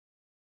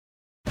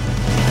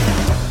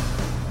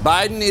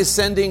Biden is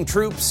sending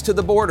troops to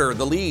the border.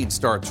 The lead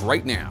starts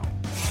right now.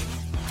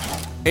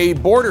 A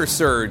border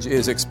surge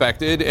is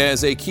expected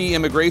as a key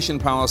immigration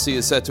policy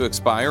is set to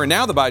expire. And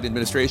now the Biden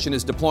administration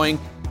is deploying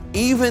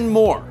even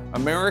more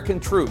American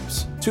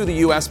troops to the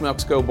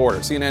U.S.-Mexico border.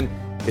 CNN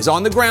is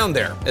on the ground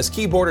there as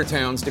key border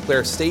towns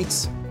declare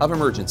states of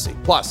emergency.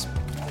 Plus,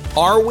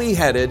 are we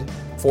headed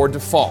for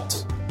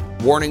default?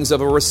 Warnings of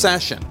a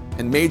recession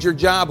and major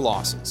job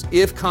losses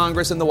if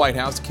Congress and the White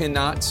House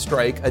cannot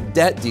strike a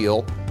debt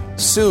deal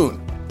soon.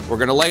 We're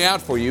going to lay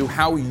out for you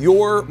how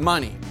your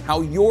money,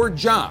 how your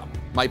job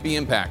might be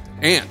impacted.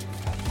 And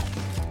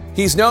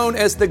he's known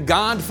as the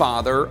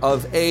godfather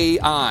of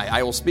AI.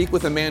 I will speak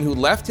with a man who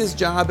left his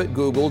job at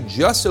Google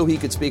just so he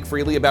could speak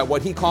freely about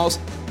what he calls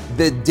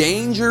the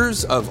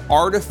dangers of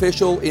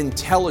artificial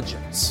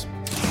intelligence.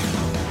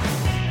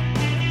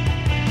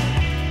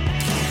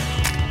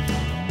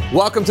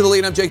 Welcome to The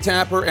Lead. I'm Jake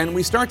Tapper, and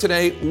we start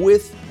today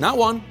with not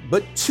one,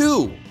 but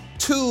two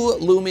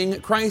looming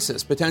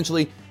crises,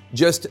 potentially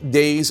just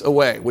days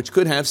away, which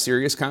could have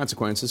serious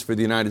consequences for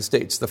the United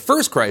States. The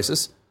first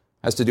crisis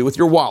has to do with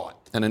your wallet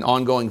and an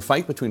ongoing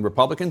fight between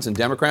Republicans and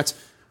Democrats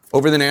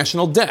over the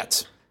national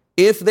debt.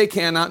 If they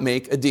cannot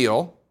make a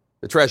deal,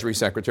 the Treasury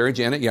Secretary,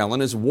 Janet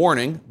Yellen, is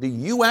warning the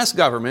U.S.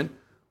 government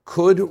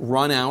could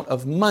run out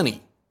of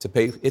money to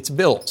pay its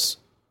bills.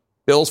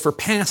 Bills for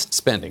past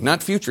spending,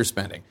 not future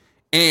spending.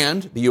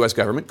 And the U.S.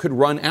 government could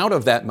run out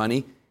of that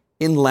money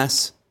in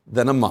less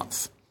than a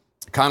month.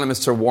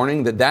 Economists are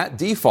warning that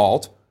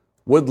default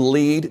would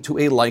lead to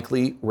a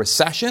likely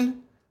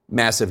recession,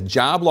 massive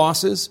job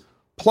losses,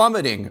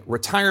 plummeting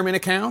retirement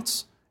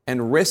accounts,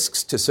 and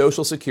risks to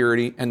Social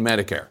Security and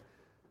Medicare.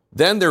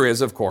 Then there is,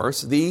 of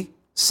course, the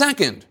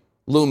second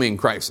looming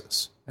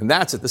crisis, and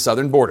that's at the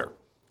southern border,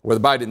 where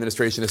the Biden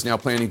administration is now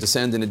planning to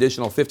send an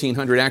additional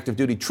 1,500 active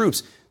duty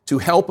troops to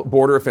help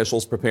border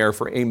officials prepare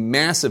for a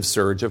massive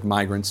surge of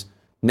migrants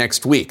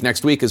next week.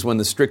 Next week is when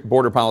the strict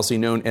border policy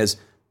known as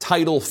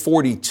Title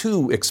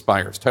 42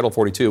 expires. Title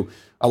 42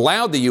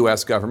 allowed the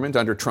U.S. government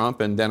under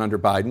Trump and then under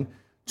Biden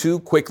to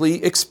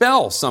quickly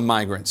expel some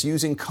migrants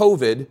using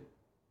COVID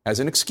as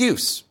an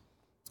excuse.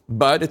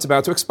 But it's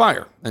about to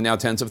expire, and now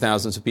tens of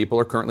thousands of people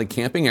are currently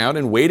camping out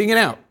and waiting it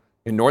out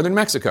in northern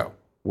Mexico,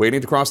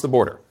 waiting to cross the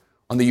border.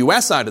 On the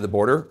U.S. side of the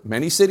border,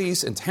 many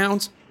cities and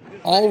towns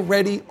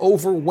already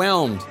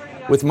overwhelmed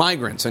with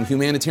migrants and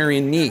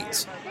humanitarian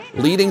needs,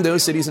 leading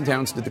those cities and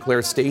towns to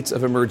declare states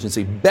of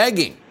emergency,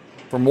 begging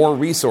for more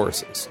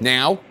resources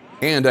now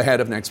and ahead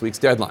of next week's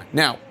deadline.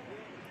 Now,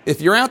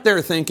 if you're out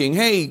there thinking,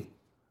 hey,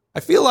 I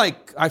feel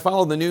like I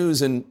follow the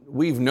news and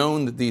we've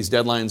known that these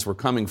deadlines were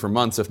coming for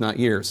months, if not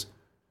years,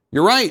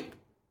 you're right.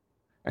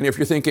 And if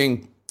you're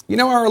thinking, you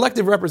know, our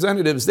elected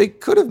representatives, they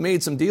could have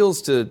made some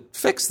deals to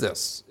fix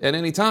this at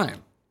any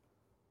time,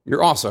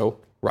 you're also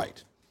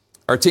right.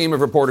 Our team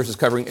of reporters is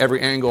covering every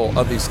angle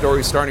of these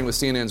stories, starting with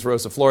CNN's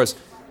Rosa Flores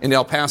in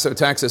El Paso,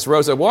 Texas.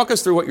 Rosa, walk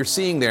us through what you're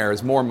seeing there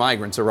as more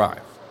migrants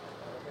arrive.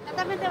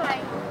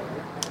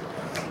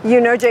 You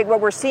know, Jake,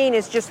 what we're seeing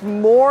is just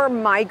more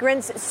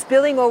migrants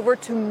spilling over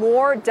to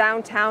more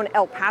downtown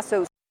El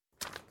Paso.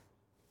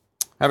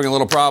 Having a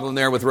little problem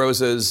there with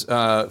Rosa's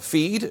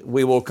feed.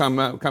 We will come.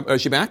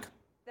 Is she back?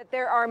 That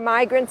there are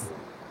migrants.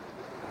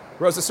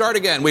 Rosa, start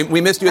again.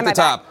 We missed you at the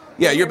top. Back?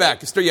 Yeah, you're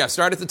back. Yeah,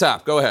 start at the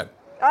top. Go ahead.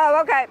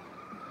 Oh, okay.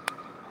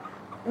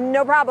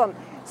 No problem.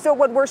 So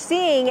what we're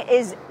seeing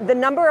is the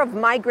number of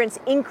migrants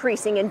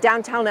increasing in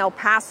downtown El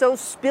Paso,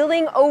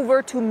 spilling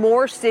over to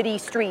more city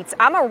streets.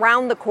 I'm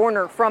around the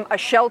corner from a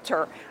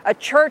shelter, a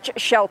church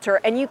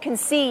shelter, and you can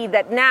see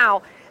that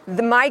now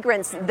the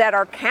migrants that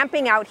are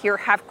camping out here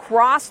have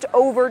crossed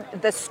over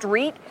the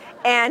street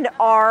and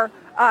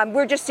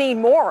we're just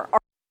seeing more.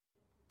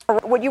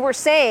 What you were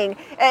saying,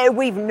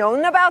 we've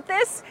known about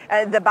this.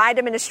 The Biden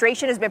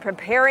administration has been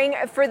preparing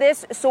for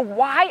this. So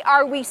why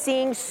are we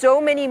seeing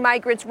so many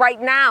migrants right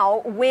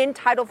now when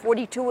Title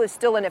 42 is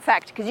still in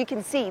effect? Because you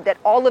can see that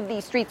all of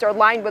these streets are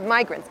lined with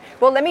migrants.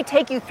 Well, let me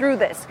take you through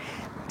this.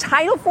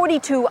 Title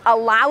 42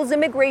 allows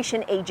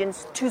immigration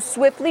agents to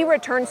swiftly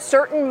return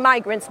certain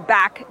migrants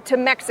back to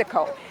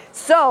Mexico.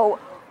 So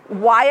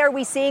why are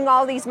we seeing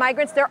all these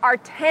migrants? There are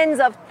tens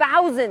of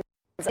thousands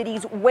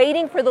cities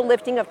waiting for the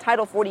lifting of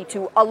Title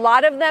 42. A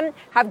lot of them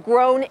have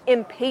grown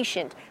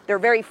impatient. They're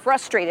very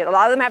frustrated. A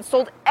lot of them have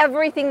sold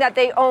everything that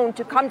they own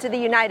to come to the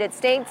United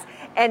States,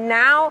 and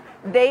now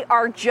they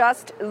are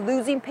just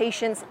losing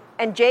patience.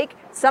 And Jake,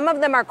 some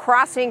of them are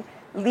crossing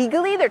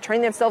legally. They're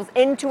turning themselves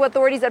into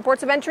authorities at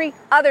ports of entry.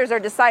 Others are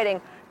deciding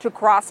to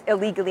cross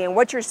illegally. And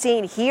what you're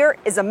seeing here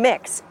is a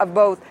mix of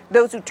both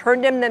those who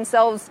turned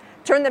themselves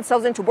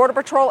into Border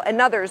Patrol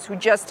and others who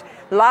just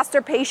lost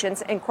their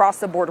patience and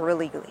crossed the border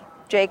illegally.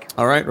 Jake.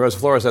 All right, Rosa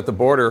Flores at the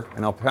border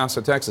in El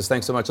Paso, Texas.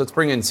 Thanks so much. Let's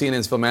bring in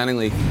CNN's Phil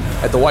Mattingly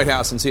at the White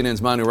House and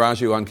CNN's Manu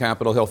Raju on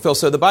Capitol Hill. Phil,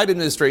 so the Biden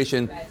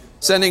administration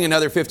sending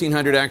another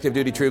 1,500 active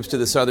duty troops to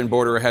the southern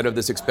border ahead of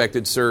this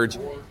expected surge.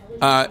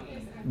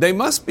 They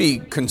must be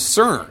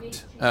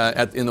concerned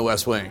in the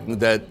West Wing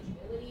that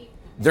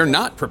they're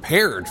not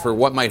prepared for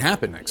what might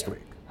happen next week.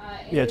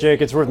 Yeah,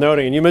 Jake, it's worth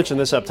noting, and you mentioned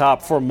this up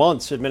top, for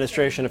months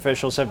administration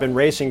officials have been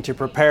racing to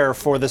prepare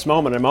for this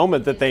moment, a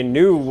moment that they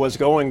knew was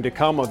going to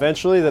come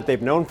eventually, that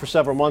they've known for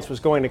several months was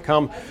going to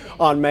come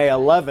on May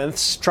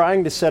 11th,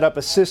 trying to set up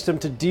a system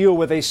to deal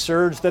with a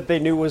surge that they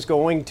knew was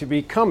going to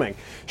be coming,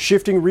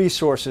 shifting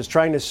resources,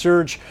 trying to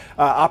surge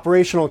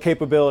operational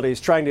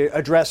capabilities, trying to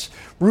address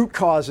root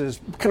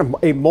causes, kind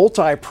of a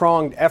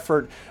multi-pronged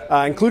effort,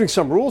 including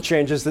some rule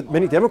changes that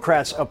many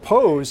Democrats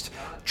opposed,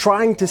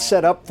 trying to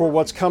set up for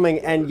what's coming.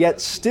 And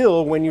yet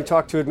still, when you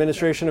talk to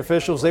administration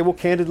officials, they will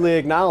candidly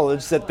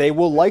acknowledge that they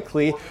will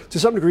likely, to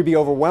some degree, be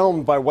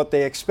overwhelmed by what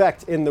they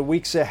expect in the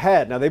weeks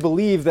ahead. Now, they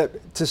believe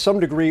that to some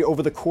degree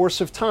over the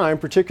course of time,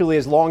 particularly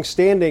as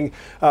long-standing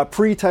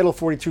pre-Title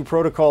 42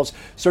 protocols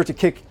start to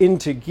kick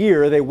into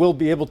gear, they will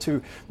be able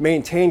to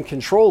maintain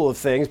control of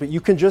things. But you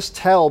can just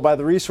tell by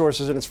the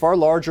resources, and it's far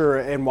larger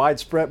and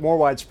widespread, more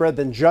widespread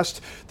than just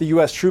the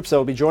U.S. troops that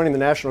will be joining the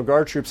National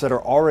Guard troops that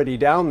are already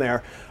down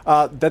there,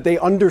 that they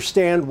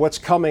understand what's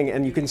coming,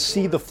 and you can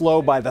see the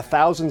flow by the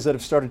thousands that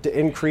have started to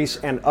increase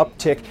and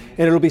uptick,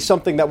 and it'll be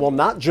something that will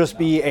not just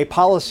be a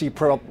policy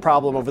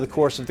problem over the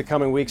course of the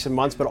coming weeks and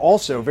months, but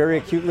also very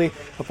acutely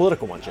a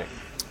political one, Jake.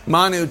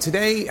 Manu,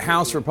 today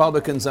House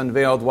Republicans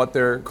unveiled what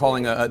they're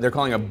calling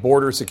a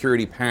border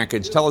security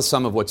package. Tell us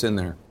some of what's in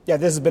there. Yeah,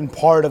 this has been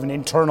part of an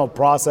internal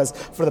process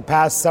for the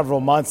past several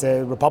months.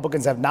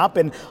 Republicans have not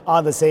been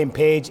on the same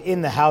page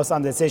in the House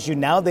on this issue.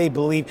 Now they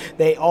believe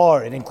they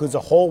are. It includes a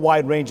whole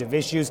wide range of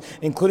issues,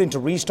 including to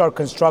restart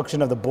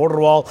construction of the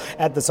border wall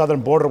at the southern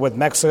border with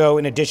Mexico,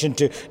 in addition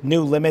to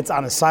new limits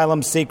on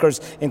asylum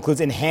seekers, includes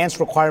enhanced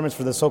requirements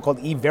for the so-called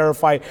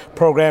E-Verify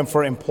program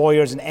for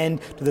employers, an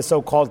end to the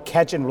so-called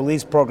catch and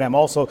release program.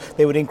 Also,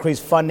 they would increase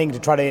funding to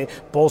try to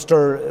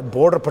bolster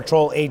Border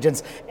Patrol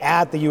agents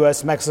at the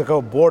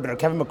U.S.-Mexico border.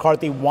 Kevin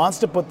McCarthy wants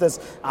to put this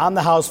on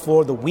the House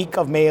floor the week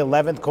of May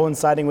 11th,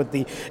 coinciding with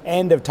the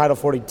end of Title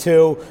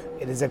 42.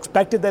 It is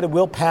expected that it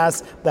will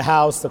pass the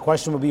House. The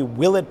question will be,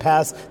 will it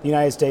pass the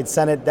United States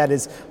Senate? That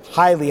is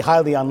highly,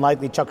 highly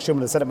unlikely. Chuck Schumer,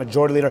 the Senate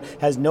Majority Leader,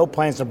 has no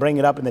plans to bring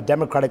it up in the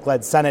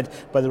Democratic-led Senate,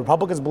 but the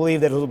Republicans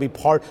believe that it will be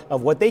part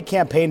of what they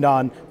campaigned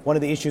on, one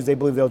of the issues they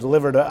believe they'll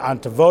deliver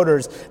onto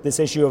voters, this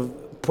issue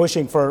of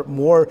pushing for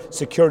more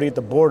security at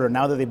the border,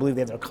 now that they believe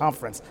they have their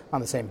conference on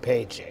the same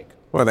page, Jake.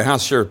 Well, the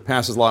House sure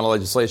passes a lot of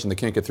legislation that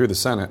can't get through the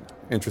Senate.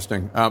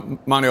 Interesting.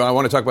 Manu, I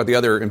want to talk about the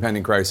other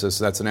impending crisis.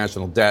 That's the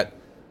national debt.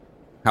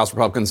 House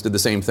Republicans did the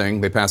same thing.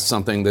 They passed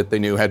something that they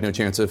knew had no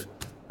chance of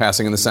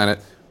passing in the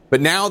Senate.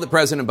 But now that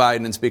President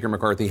Biden and Speaker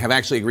McCarthy have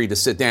actually agreed to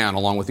sit down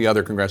along with the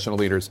other congressional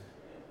leaders,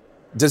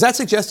 does that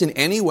suggest in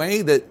any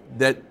way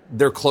that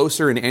they're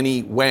closer in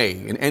any way,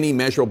 in any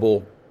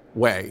measurable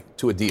way,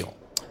 to a deal?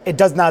 It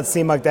does not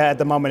seem like that at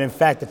the moment. In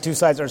fact, the two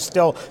sides are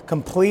still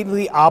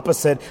completely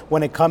opposite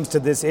when it comes to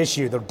this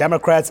issue. The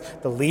Democrats,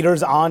 the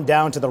leaders on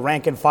down to the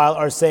rank and file,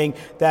 are saying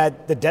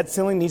that the debt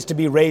ceiling needs to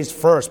be raised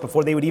first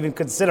before they would even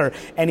consider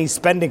any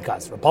spending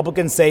cuts.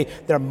 Republicans say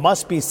there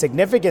must be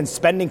significant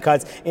spending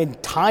cuts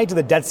tied to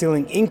the debt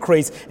ceiling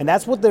increase, and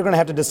that's what they're going to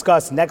have to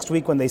discuss next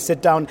week when they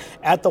sit down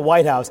at the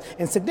White House.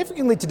 And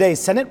significantly today,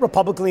 Senate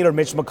Republican leader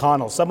Mitch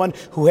McConnell, someone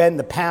who in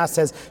the past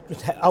has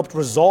helped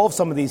resolve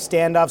some of these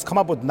standoffs, come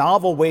up with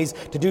novel ways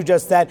to do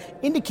just that,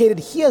 indicated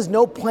he has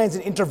no plans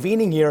in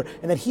intervening here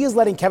and that he is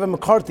letting Kevin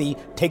McCarthy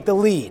take the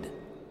lead.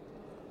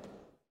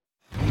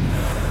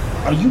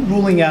 Are you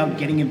ruling out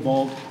getting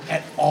involved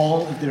at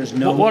all if there's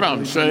no... Well, what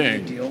I'm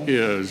saying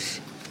is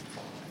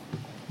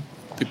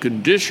the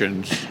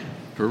conditions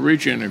for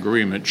reaching an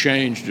agreement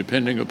change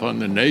depending upon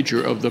the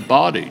nature of the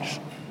bodies.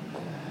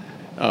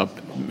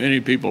 Many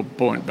people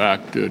point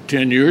back to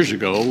 10 years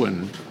ago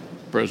when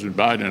President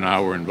Biden and I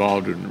were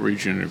involved in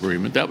reaching an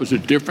agreement. That was a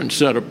different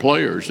set of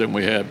players than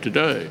we have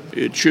today.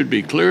 It should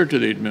be clear to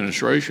the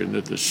administration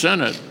that the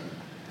Senate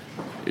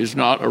is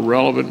not a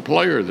relevant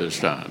player this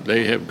time.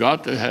 They have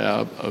got to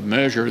have a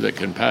measure that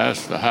can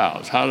pass the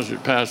House. How does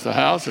it pass the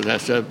House? It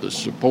has to have the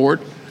support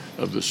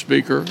of the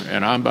Speaker,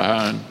 and I'm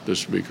behind the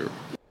Speaker.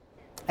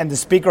 And the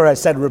Speaker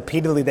has said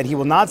repeatedly that he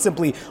will not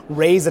simply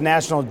raise the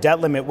national debt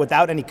limit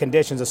without any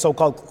conditions, a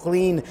so-called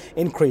clean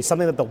increase,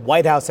 something that the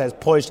White House has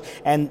pushed.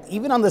 And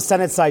even on the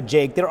Senate side,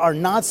 Jake, there are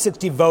not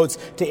 60 votes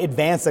to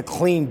advance a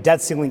clean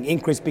debt ceiling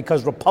increase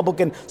because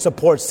Republican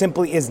support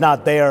simply is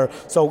not there.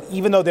 So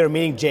even though they're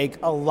meeting, Jake,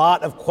 a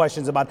lot of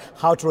questions about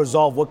how to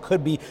resolve what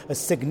could be a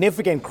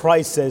significant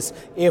crisis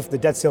if the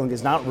debt ceiling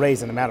is not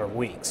raised in a matter of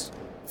weeks.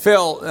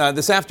 Phil,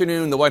 this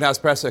afternoon, the White House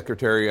press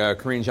secretary,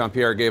 Karine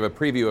Jean-Pierre, gave a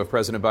preview of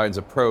President Biden's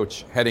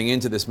approach heading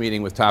into this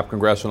meeting with top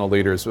congressional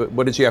leaders.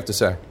 What did she have to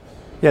say?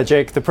 Yeah,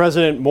 Jake, the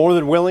president more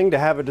than willing to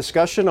have a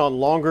discussion on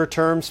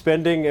longer-term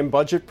spending and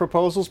budget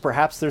proposals.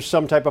 Perhaps there's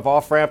some type of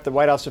off-ramp that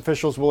White House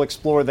officials will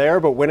explore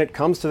there. But when it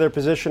comes to their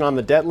position on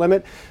the debt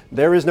limit,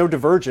 there is no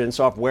divergence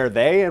off where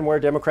they and where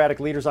Democratic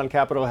leaders on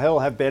Capitol Hill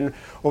have been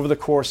over the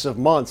course of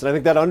months. And I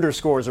think that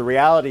underscores a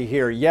reality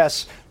here.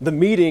 Yes, the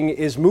meeting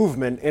is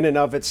movement in and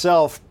of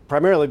itself.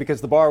 primarily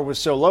because the bar was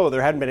so low.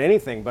 There hadn't been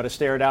anything but a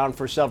stare down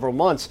for several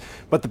months.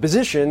 But the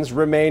positions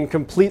remain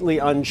completely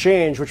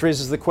unchanged, which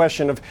raises the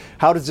question of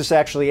how does this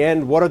actually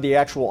end? What are the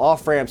actual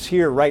off-ramps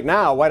here right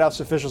now? White House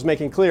officials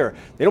making clear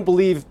they don't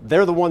believe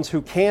they're the ones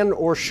who can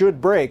or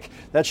should break.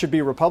 That should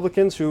be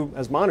Republicans who,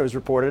 as Manu has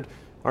reported,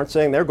 aren't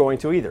saying they're going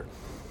to either.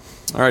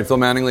 All right, Phil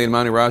Mattingly and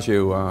Manu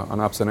Raju on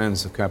opposite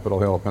ends of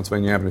Capitol Hill,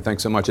 Pennsylvania Avenue.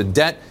 Thanks so much. A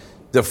debt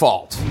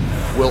default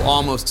will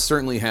almost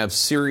certainly have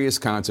serious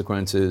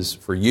consequences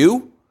for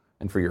you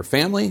and for your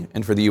family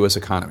and for the U.S.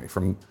 economy,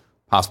 from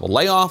possible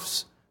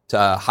layoffs to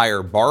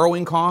higher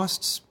borrowing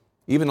costs,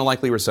 even a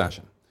likely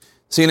recession.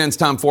 CNN's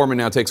Tom Foreman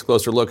now takes a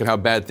closer look at how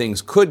bad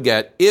things could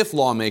get if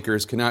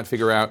lawmakers cannot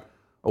figure out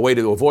a way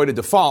to avoid a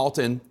default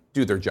and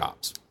do their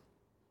jobs.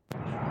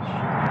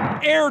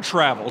 Air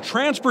travel,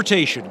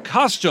 transportation,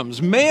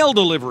 customs, mail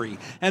delivery,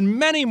 and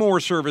many more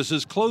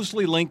services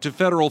closely linked to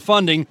federal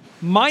funding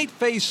might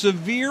face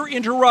severe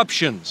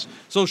interruptions.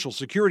 Social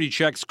Security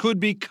checks could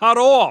be cut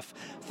off.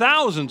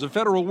 Thousands of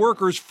federal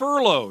workers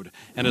furloughed.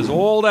 And as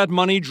all that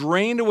money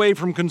drained away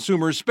from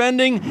consumer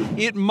spending,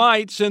 it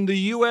might send the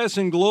U.S.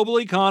 and global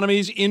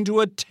economies into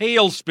a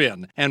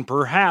tailspin and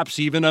perhaps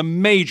even a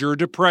major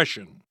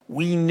depression.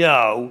 We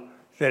know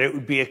that it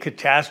would be a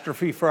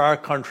catastrophe for our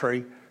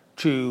country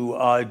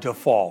to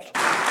default.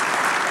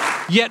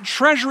 Yet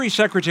Treasury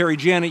Secretary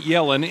Janet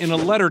Yellen, in a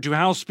letter to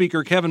House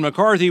Speaker Kevin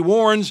McCarthy,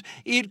 warns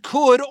it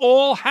could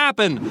all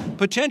happen,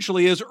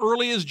 potentially as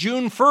early as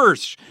June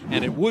 1st,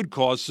 and it would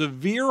cause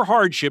severe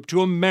hardship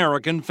to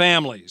American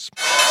families.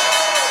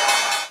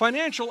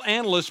 Financial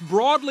analysts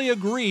broadly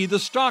agree the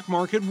stock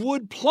market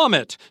would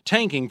plummet,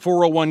 tanking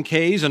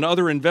 401ks and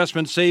other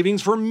investment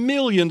savings for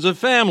millions of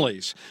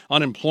families.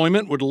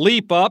 Unemployment would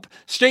leap up,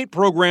 state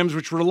programs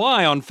which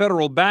rely on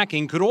federal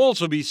backing could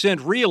also be sent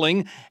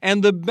reeling,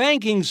 and the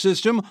banking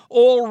system,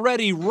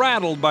 already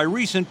rattled by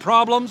recent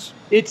problems.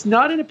 It's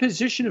not in a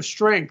position of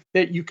strength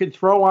that you can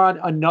throw on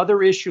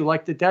another issue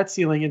like the debt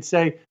ceiling and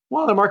say,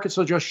 well, the markets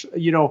will just,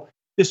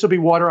 this will be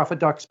water off a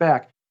duck's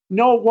back.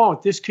 No, it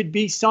won't. This could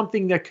be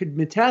something that could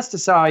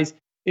metastasize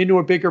into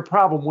a bigger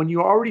problem when you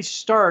already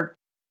start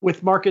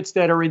with markets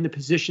that are in the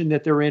position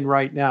that they're in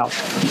right now.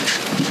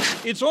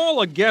 It's all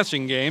a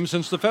guessing game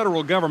since the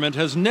federal government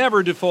has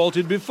never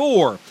defaulted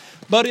before.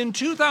 But in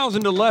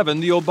 2011,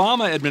 the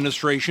Obama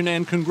administration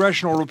and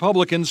congressional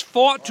Republicans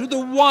fought to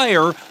the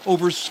wire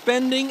over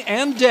spending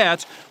and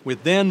debt,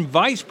 with then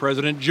Vice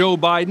President Joe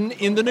Biden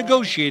in the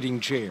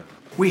negotiating chair.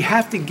 We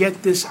have to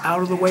get this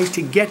out of the way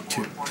to get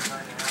to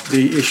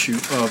the issue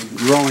of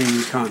growing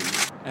the economy.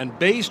 And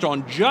based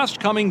on just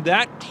coming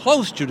that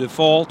close to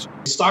default,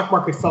 the stock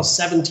market fell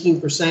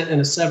 17% in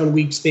a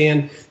 7-week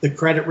span. The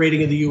credit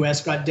rating of the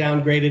U.S. got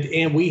downgraded,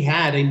 and we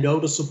had a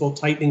noticeable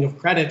tightening of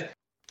credit.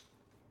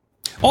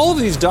 All of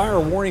these dire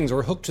warnings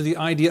are hooked to the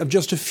idea of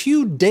just a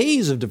few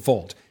days of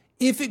default.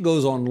 If it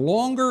goes on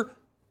longer,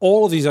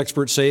 all of these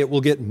experts say it will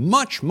get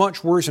much,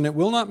 much worse, and it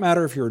will not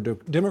matter if you're a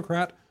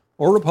Democrat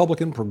or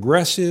Republican,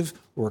 progressive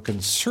or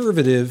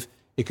conservative.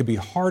 It could be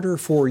harder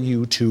for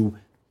you to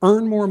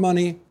earn more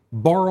money,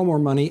 borrow more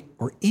money,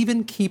 or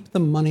even keep the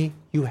money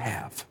you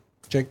have.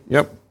 Jake?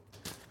 Yep.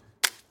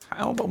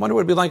 I wonder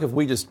what it'd be like if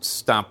we just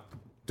stopped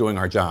doing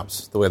our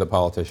jobs the way the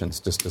politicians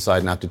just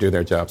decide not to do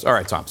their jobs. All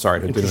right, Tom, sorry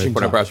to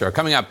put on pressure.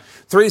 Coming up,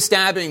 3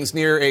 stabbings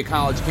near a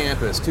college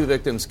campus, 2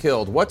 victims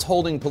killed. What's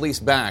holding police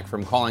back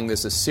from calling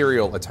this a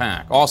serial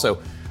attack?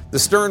 Also, the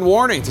stern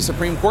warning to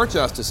Supreme Court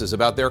justices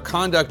about their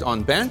conduct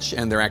on bench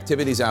and their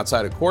activities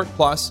outside of court,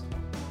 plus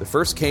the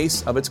first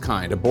case of its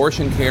kind.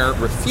 Abortion care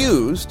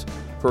refused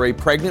for a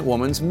pregnant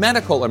woman's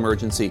medical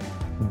emergency.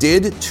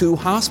 Did 2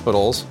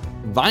 hospitals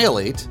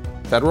violate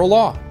federal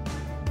law?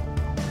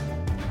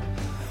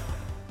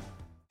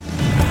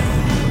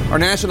 Our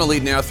national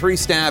lead now, 3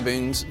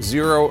 stabbings,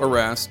 0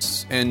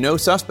 arrests, and no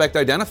suspect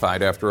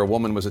identified after a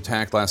woman was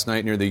attacked last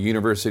night near the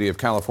University of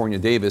California,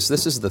 Davis.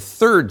 This is the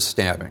 3rd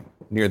stabbing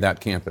near that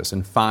campus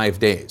in 5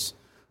 days.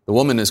 The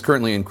woman is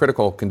currently in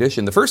critical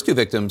condition. The first 2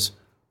 victims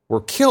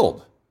were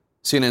killed.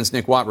 CNN's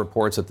Nick Watt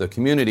reports that the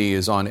community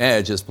is on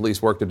edge as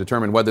police work to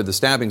determine whether the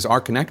stabbings are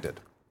connected.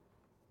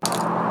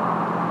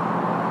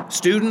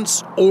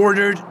 Students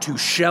ordered to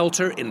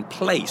shelter in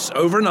place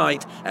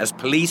overnight as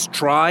police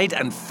tried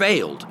and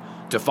failed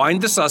to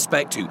find the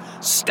suspect who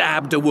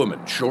stabbed a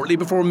woman shortly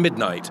before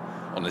midnight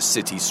on a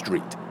city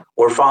street.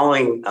 We're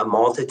following a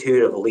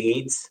multitude of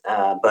leads,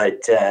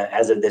 but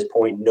as of this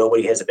point,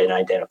 nobody has been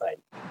identified.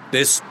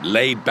 This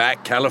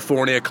laid-back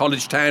California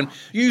college town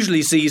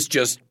usually sees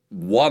just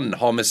 1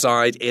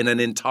 homicide in an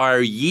entire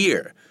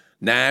year.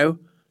 Now,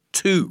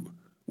 2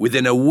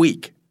 within a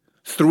week.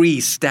 3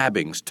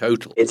 stabbings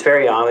total. It's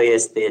very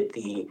obvious that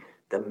the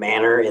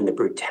manner and the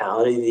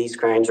brutality of these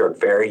crimes are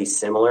very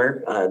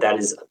similar. That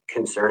is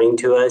concerning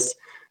to us.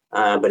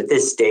 But at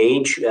this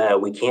stage,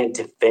 we can't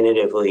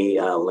definitively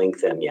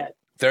link them yet.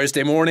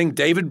 Thursday morning,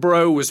 David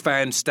Breaux was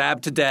found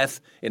stabbed to death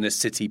in a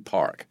city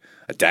park,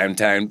 a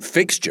downtown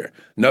fixture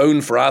known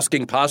for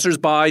asking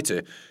passers-by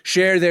to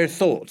share their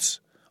thoughts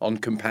on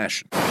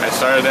compassion. I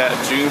started at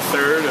June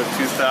 3rd of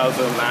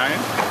 2009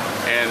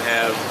 and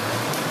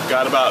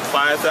got about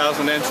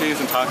 5,000 entries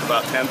and talked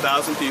about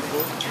 10,000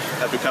 people,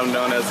 have become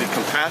known as the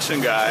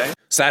compassion guy.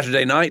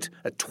 Saturday night,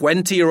 a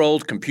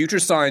 20-year-old computer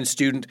science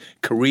student,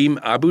 Kareem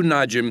Abu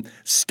Najm,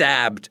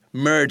 stabbed,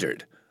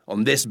 murdered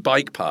on this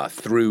bike path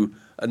through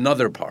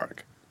another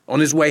park on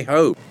his way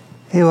home.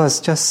 He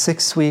was just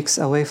 6 weeks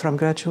away from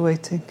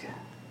graduating.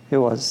 He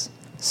was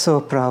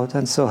so proud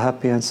and so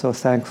happy and so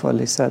thankful.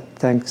 He said,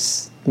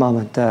 "Thanks, Mom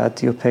and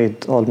Dad, you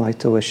paid all my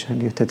tuition,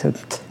 you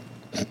didn't."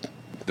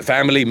 The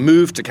family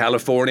moved to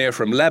California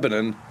from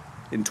Lebanon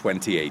in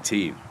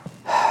 2018.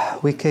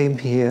 We came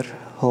here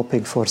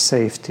hoping for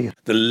safety.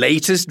 The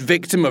latest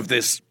victim of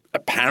this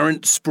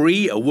apparent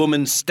spree, a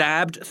woman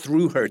stabbed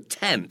through her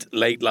tent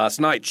late last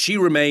night. She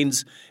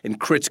remains in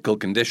critical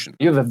condition.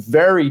 You have a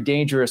very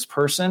dangerous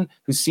person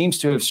who seems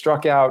to have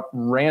struck out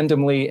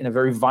randomly in a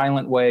very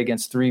violent way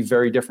against 3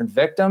 very different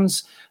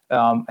victims.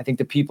 I think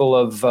the people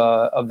of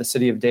the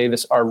city of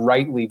Davis are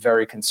rightly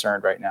very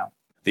concerned right now.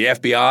 The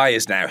FBI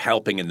is now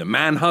helping in the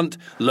manhunt.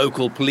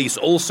 Local police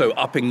also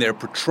upping their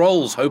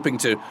patrols, hoping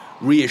to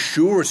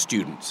reassure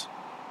students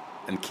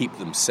and keep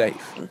them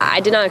safe. I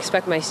did not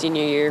expect my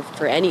senior year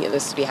for any of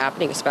this to be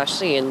happening,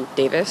 especially in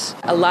Davis.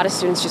 A lot of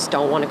students just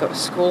don't want to go to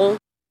school.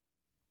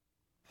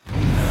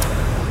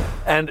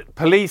 And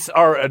police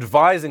are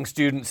advising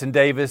students in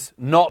Davis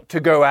not to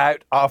go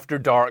out after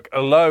dark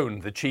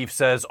alone. The chief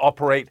says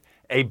operate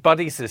a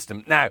buddy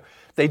system. Now,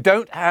 they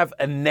don't have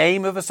a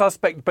name of a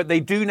suspect, but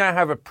they do now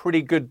have a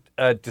pretty good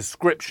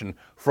description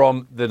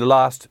from the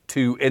last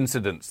 2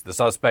 incidents. The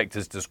suspect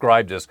is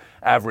described as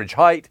average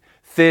height,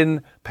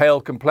 thin, pale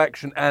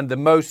complexion, and the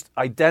most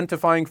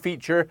identifying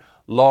feature,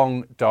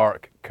 long,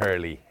 dark,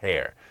 curly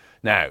hair.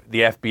 Now,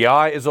 the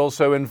FBI is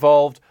also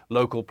involved.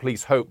 Local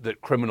police hope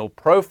that criminal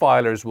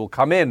profilers will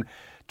come in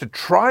to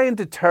try and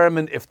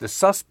determine if the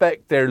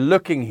suspect they're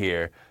looking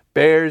here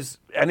bears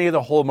any of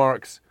the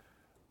hallmarks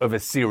of a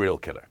serial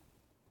killer.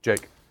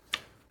 Jake.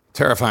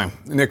 Terrifying.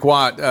 Nick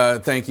Watt,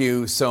 thank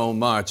you so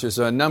much. There's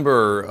a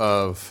number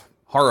of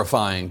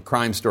horrifying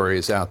crime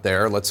stories out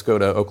there. Let's go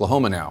to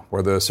Oklahoma now,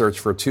 where the search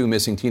for 2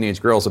 missing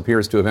teenage girls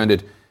appears to have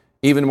ended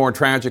even more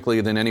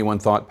tragically than anyone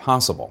thought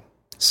possible.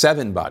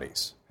 7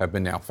 bodies have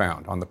been now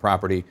found on the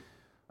property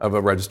of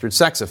a registered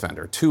sex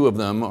offender. 2 of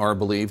them are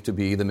believed to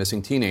be the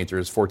missing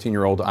teenagers,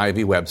 14-year-old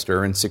Ivy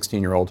Webster and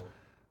 16-year-old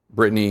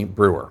Brittany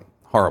Brewer.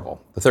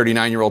 Horrible. The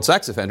 39-year-old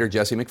sex offender,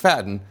 Jesse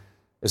McFadden,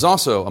 is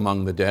also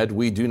among the dead.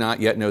 We do not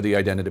yet know the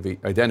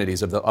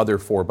identities of the other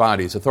 4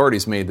 bodies.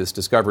 Authorities made this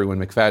discovery when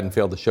McFadden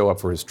failed to show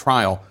up for his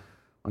trial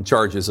on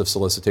charges of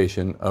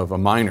solicitation of a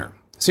minor.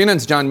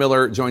 CNN's John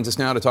Miller joins us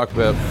now to talk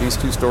about these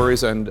 2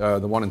 stories and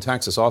the one in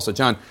Texas also.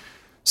 John,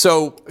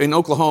 so in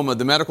Oklahoma,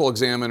 the medical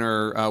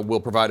examiner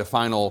will provide a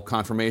final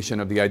confirmation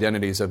of the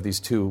identities of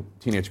these 2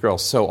 teenage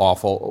girls. So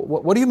awful.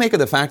 What do you make of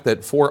the fact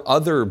that 4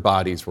 other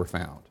bodies were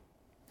found?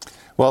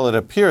 Well, it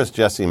appears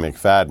Jesse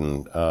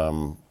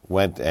McFadden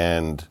went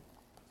and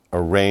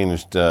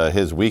arranged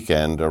his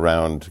weekend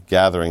around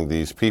gathering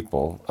these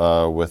people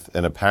with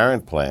an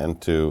apparent plan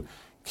to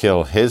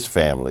kill his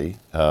family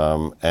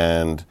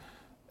and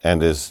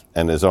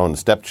his own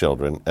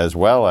stepchildren, as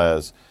well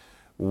as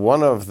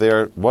one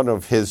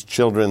of his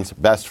children's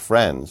best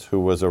friends, who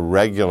was a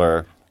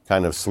regular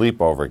kind of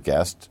sleepover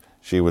guest.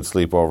 She would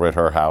sleep over at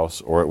her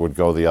house, or it would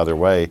go the other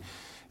way.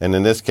 And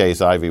in this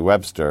case, Ivy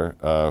Webster,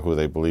 who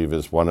they believe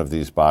is one of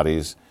these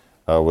bodies,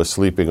 was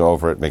sleeping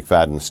over at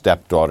McFadden's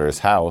stepdaughter's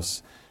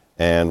house.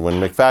 And when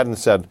McFadden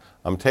said,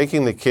 "I'm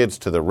taking the kids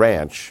to the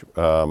ranch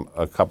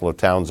a couple of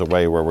towns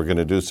away where we're going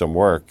to do some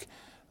work,"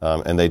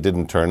 and they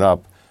didn't turn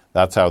up,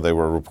 that's how they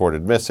were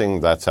reported missing.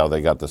 That's how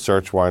they got the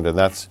search warrant, and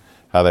that's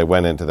how they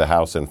went into the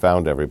house and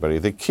found everybody.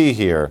 The key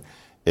here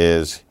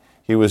is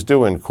he was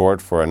due in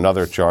court for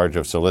another charge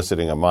of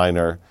soliciting a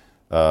minor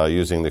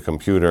using the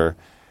computer.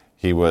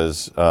 He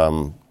was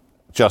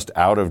just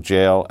out of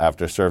jail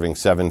after serving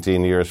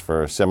 17 years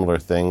for similar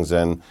things,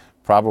 and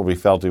probably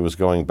felt he was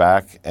going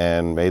back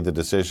and made the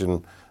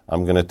decision,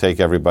 I'm going to take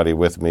everybody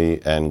with me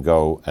and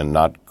go and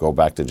not go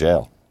back to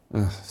jail.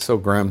 So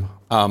grim.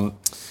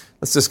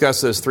 Let's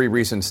discuss those 3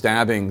 recent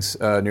stabbings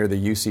near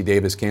the UC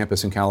Davis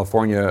campus in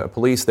California.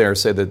 Police there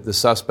say that the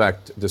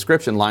suspect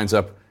description lines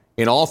up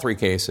in all 3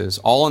 cases,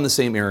 all in the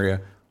same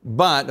area,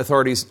 but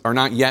authorities are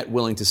not yet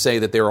willing to say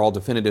that they are all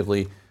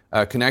definitively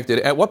connected.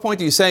 At what point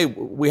do you say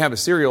we have a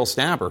serial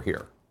stabber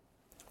here?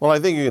 Well, I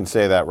think you can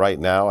say that right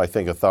now. I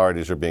think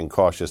authorities are being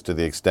cautious to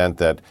the extent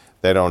that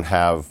they don't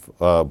have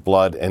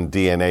blood and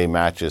DNA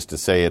matches to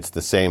say it's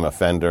the same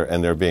offender,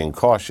 and they're being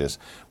cautious.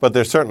 But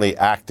they're certainly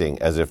acting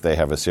as if they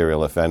have a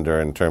serial offender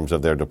in terms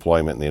of their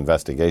deployment in the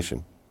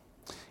investigation.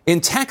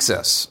 In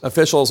Texas,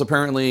 officials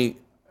apparently,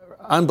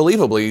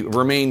 unbelievably,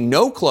 remain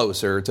no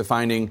closer to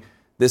finding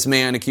this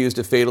man accused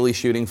of fatally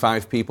shooting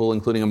 5 people,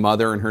 including a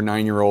mother and her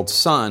 9-year-old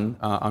son,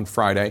 on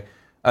Friday.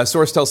 A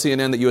source tells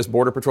CNN that U.S.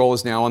 Border Patrol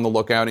is now on the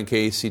lookout in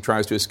case he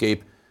tries to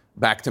escape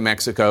back to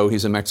Mexico.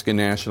 He's a Mexican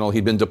national.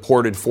 He'd been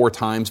deported 4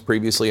 times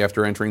previously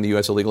after entering the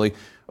U.S. illegally.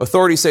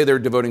 Authorities say they're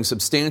devoting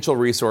substantial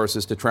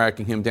resources to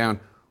tracking him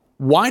down.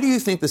 Why do you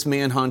think this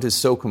manhunt is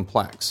so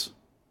complex?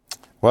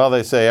 Well,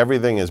 they say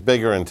everything is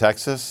bigger in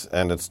Texas,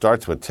 and it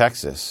starts with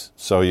Texas.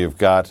 So you've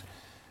got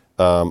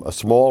a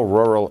small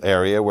rural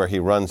area where he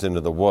runs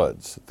into the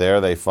woods.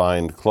 There they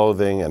find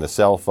clothing and a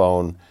cell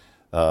phone,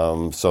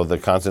 so the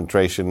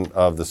concentration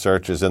of the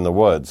search is in the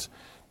woods.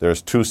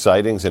 There's 2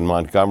 sightings in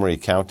Montgomery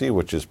County,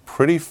 which is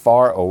pretty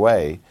far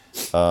away,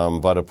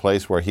 but a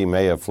place where he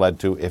may have fled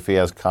to if he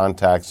has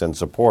contacts and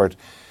support.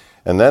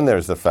 And then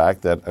there's the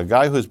fact that a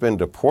guy who's been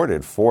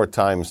deported 4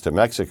 times to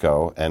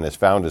Mexico and has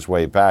found his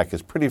way back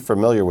is pretty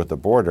familiar with the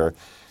border,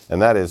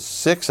 and that is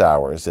 6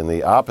 hours in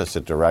the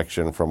opposite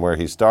direction from where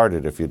he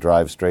started if you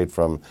drive straight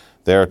from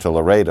there to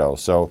Laredo.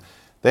 So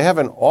they have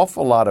an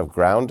awful lot of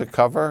ground to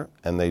cover,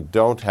 and they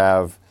don't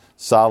have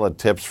solid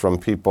tips from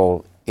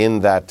people in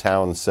that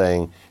town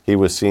saying he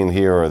was seen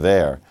here or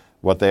there.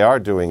 What they are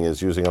doing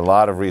is using a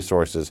lot of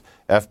resources,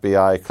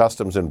 FBI,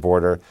 Customs and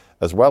Border,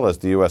 as well as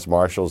the U.S.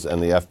 Marshals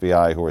and the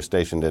FBI who are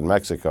stationed in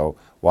Mexico,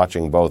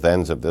 watching both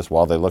ends of this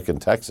while they look in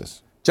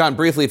Texas. John,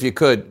 briefly, if you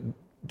could,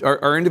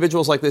 are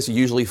individuals like this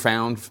usually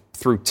found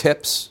through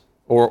tips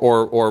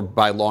or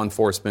by law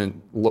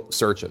enforcement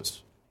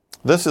searches?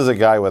 This is a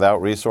guy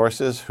without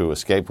resources who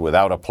escaped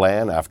without a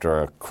plan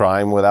after a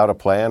crime without a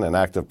plan, an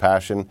act of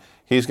passion.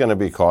 He's going to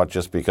be caught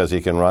just because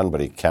he can run, but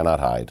he cannot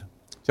hide.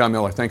 John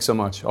Miller, thanks so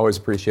much. Always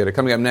appreciate it.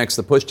 Coming up next,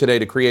 the push today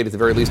to create, at the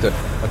very least, a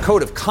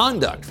code of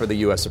conduct for the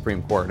U.S.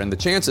 Supreme Court and the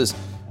chances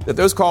that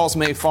those calls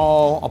may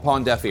fall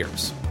upon deaf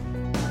ears.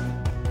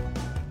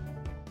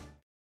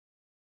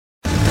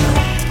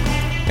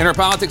 In our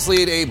politics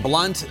lead, a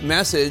blunt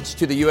message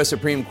to the U.S.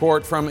 Supreme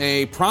Court from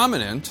a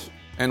prominent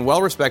and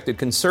well-respected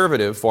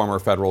conservative former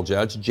federal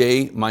judge,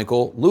 J.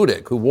 Michael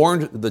Luttig, who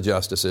warned the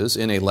justices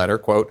in a letter,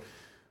 quote,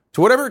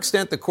 "To whatever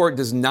extent the court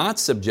does not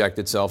subject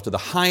itself to the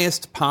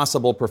highest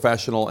possible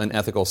professional and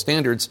ethical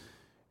standards,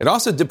 it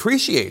also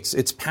depreciates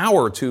its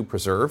power to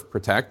preserve,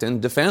 protect,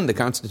 and defend the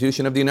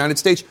Constitution of the United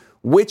States,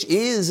 which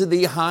is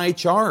the high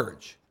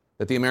charge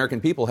that the American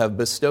people have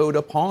bestowed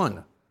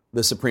upon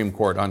the Supreme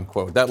Court,"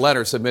 unquote. That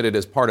letter, submitted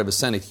as part of a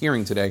Senate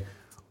hearing today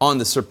on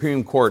the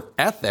Supreme Court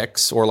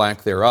ethics, or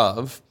lack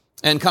thereof,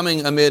 and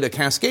coming amid a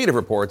cascade of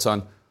reports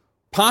on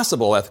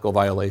possible ethical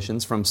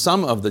violations from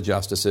some of the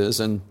justices,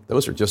 and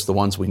those are just the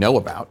ones we know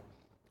about.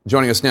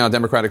 Joining us now,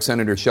 Democratic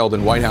Senator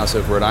Sheldon Whitehouse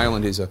of Rhode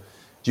Island. He's a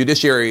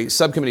Judiciary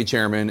Subcommittee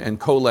Chairman and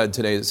co-led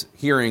today's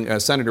hearing.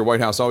 Senator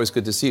Whitehouse, always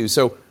good to see you.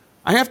 So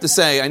I have to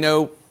say, I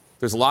know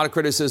there's a lot of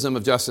criticism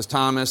of Justice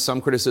Thomas,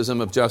 some criticism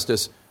of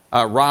Justice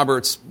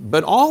Roberts,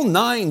 but all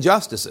 9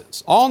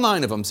 justices, all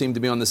 9 of them seem to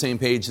be on the same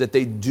page that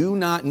they do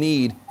not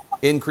need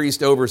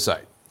increased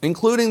oversight,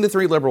 including the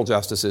 3 liberal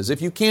justices.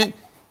 If you can't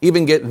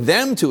even get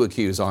them to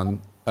accuse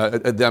on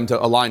them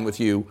to align with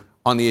you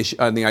on the issue,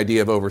 on the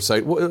idea of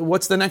oversight,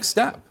 what's the next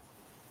step?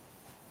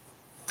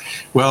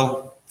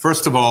 Well,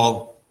 first of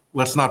all,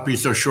 let's not be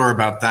so sure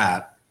about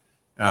that,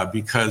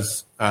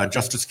 because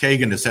Justice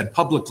Kagan has said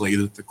publicly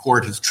that the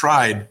court has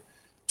tried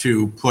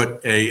to put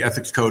a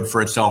ethics code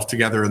for itself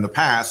together in the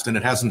past, and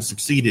it hasn't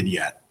succeeded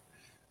yet.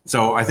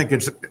 So I think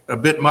it's a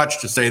bit much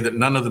to say that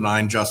none of the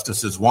 9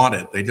 justices want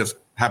it. They just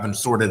haven't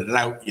sorted it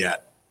out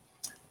yet.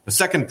 The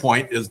second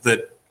point is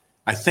that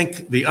I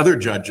think the other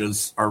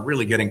judges are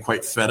really getting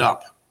quite fed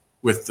up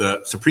with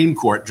the Supreme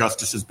Court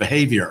justices'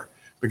 behavior,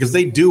 because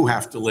they do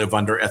have to live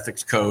under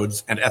ethics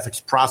codes and ethics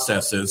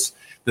processes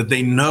that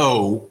they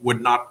know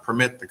would not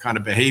permit the kind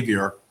of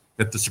behavior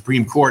that the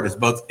Supreme Court is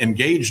both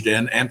engaged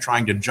in and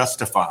trying to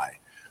justify.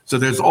 So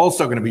there's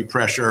also going to be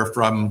pressure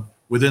from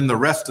within the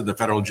rest of the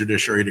federal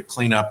judiciary to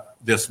clean up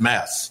this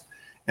mess.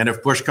 And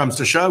if push comes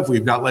to shove,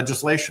 we've got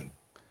legislation.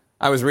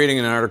 I was reading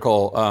an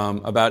article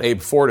about Abe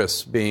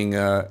Fortas being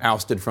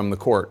ousted from the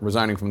court,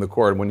 resigning from the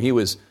court when he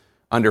was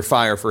under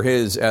fire for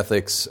his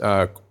ethics,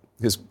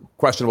 his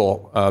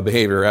questionable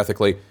behavior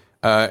ethically.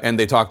 And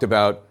they talked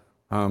about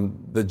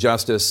the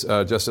Justice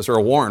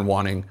Earl Warren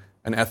wanting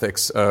an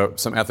ethics,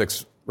 some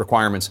ethics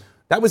requirements.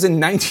 That was in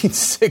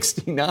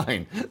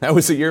 1969. That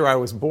was the year I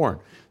was born.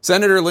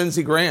 Senator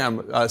Lindsey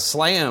Graham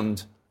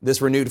slammed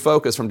this renewed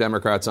focus from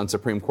Democrats on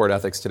Supreme Court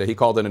ethics today. He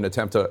called it an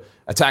attempt to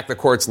attack the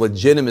court's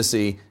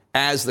legitimacy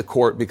as the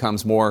court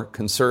becomes more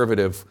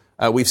conservative.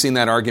 We've seen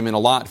that argument a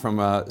lot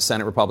from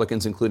Senate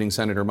Republicans, including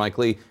Senator Mike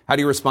Lee. How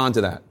do you respond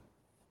to that?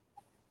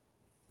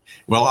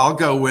 Well, I'll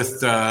go with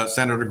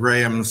Senator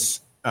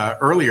Graham's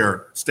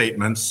earlier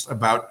statements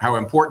about how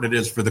important it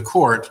is for the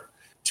court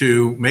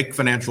to make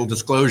financial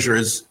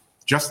disclosures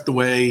just the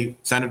way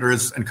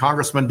senators and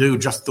congressmen do,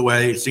 just the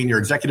way senior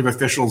executive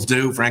officials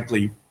do,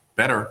 frankly,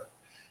 better,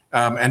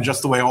 and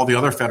just the way all the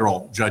other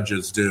federal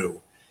judges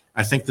do.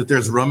 I think that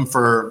there's room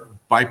for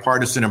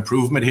bipartisan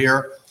improvement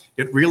here.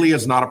 It really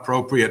is not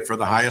appropriate for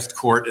the highest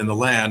court in the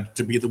land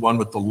to be the one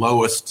with the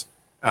lowest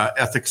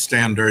ethics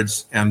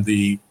standards and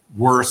the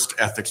worst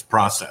ethics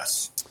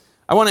process.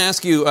 I want to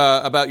ask you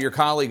about your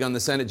colleague on the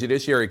Senate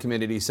Judiciary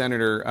Committee,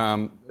 Senator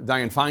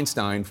Dianne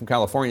Feinstein from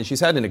California.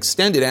 She's had an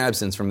extended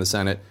absence from the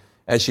Senate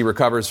as she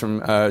recovers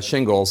from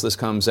shingles. This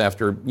comes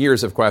after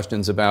years of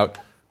questions about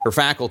her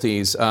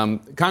faculties.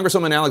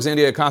 Congresswoman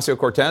Alexandria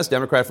Ocasio-Cortez,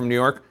 Democrat from New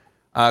York,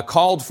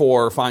 called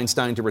for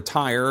Feinstein to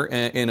retire.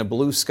 In a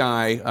Blue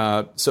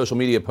Sky social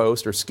media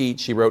post or skeet,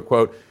 she wrote,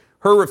 quote,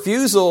 "Her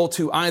refusal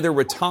to either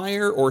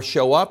retire or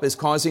show up is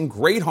causing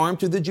great harm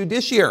to the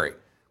judiciary,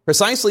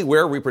 precisely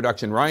where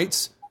reproduction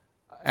rights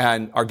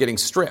are getting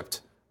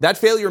stripped. That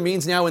failure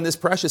means now in this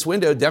precious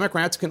window,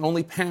 Democrats can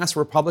only pass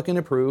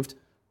Republican-approved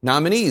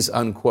nominees,"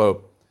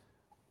 unquote.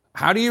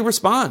 How do you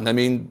respond? I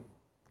mean,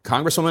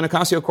 Congresswoman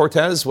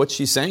Ocasio-Cortez, what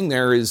she's saying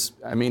there is,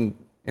 I mean,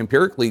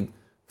 empirically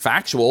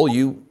factual.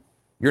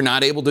 You're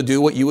not able to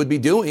do what you would be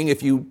doing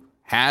if you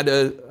had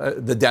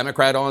the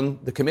Democrat on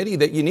the committee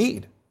that you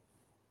need.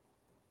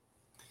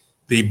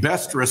 The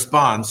best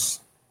response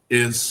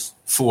is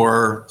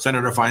for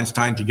Senator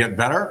Feinstein to get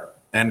better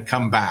and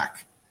come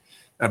back.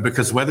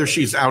 Because whether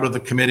she's out of the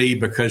committee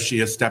because she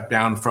has stepped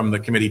down from the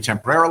committee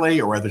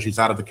temporarily, or whether she's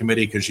out of the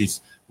committee because she's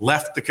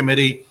left the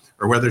committee,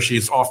 or whether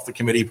she's off the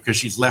committee because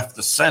she's left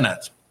the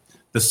Senate,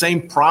 the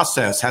same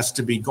process has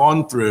to be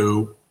gone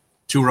through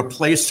to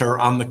replace her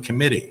on the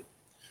committee.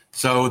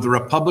 So the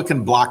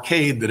Republican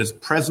blockade that is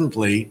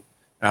presently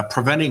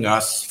preventing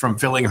us from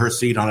filling her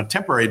seat on a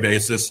temporary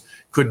basis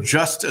could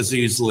just as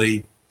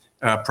easily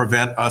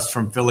prevent us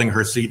from filling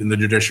her seat in the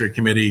Judiciary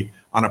Committee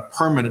on a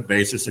permanent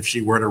basis if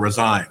she were to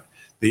resign.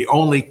 The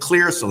only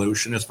clear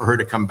solution is for her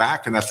to come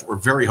back, and that's what we're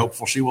very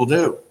hopeful she will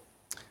do.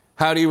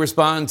 How do you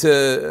respond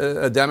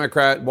to a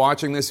Democrat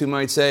watching this who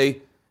might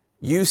say,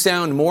 you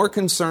sound more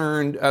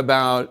concerned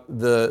about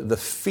the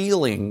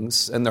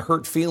feelings and the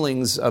hurt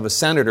feelings of a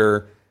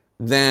senator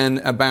than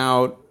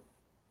about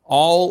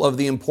all of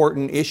the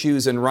important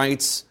issues and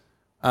rights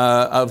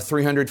of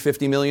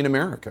 350 million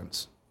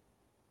Americans?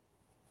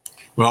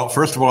 Well,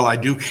 first of all, I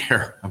do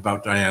care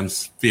about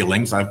Diane's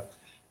feelings. I've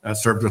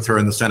served with her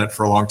in the Senate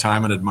for a long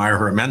time and admire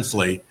her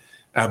immensely.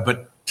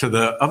 But to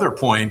the other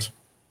point,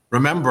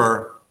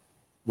 remember,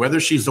 whether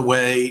she's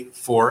away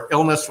for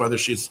illness, whether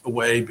she's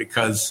away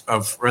because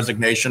of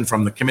resignation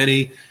from the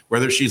committee,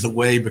 whether she's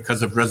away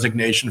because of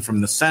resignation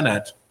from the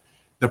Senate,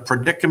 the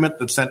predicament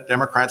that Senate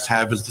Democrats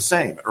have is the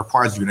same. It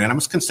requires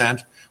unanimous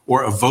consent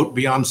or a vote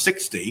beyond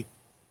 60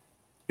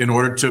 in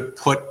order to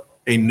put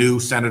a new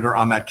senator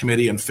on that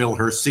committee and fill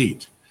her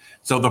seat.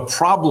 So the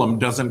problem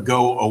doesn't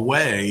go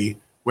away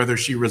whether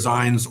she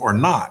resigns or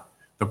not.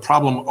 The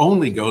problem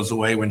only goes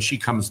away when she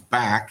comes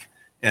back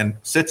and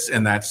sits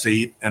in that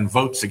seat and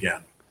votes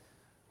again.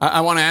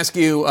 I want to ask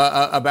you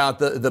about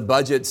the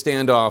budget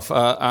standoff,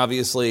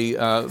 obviously,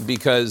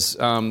 because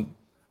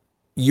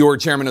you're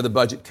chairman of the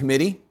Budget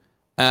Committee,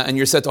 and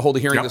you're set to hold a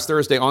hearing this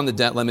Thursday on the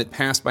debt limit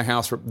passed by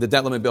the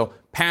debt limit bill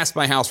passed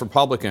by House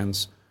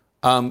Republicans.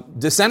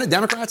 Do Senate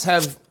Democrats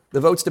have the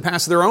votes to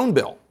pass their own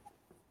bill?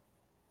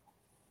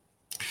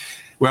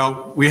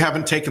 Well, we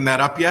haven't taken that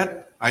up yet.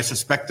 I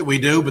suspect that we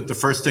do, but the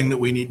first thing that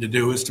we need to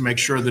do is to make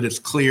sure that it's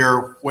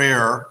clear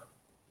where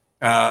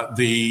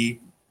the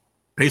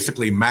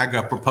basically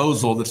MAGA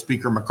proposal that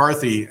Speaker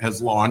McCarthy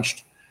has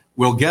launched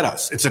will get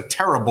us. It's a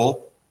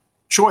terrible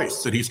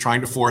choice that he's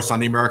trying to force on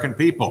the American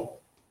people.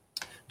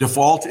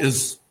 Default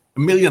is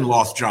 1 million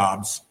lost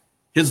jobs.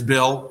 His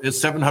bill is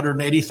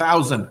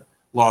 780,000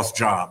 lost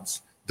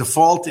jobs.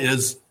 Default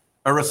is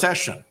a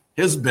recession.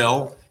 His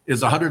bill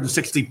is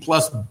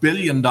 $160+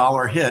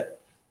 billion hit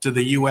to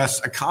the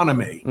U.S.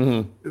 economy.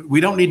 Mm-hmm.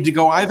 We don't need to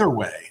go either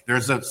way.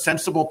 There's a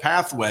sensible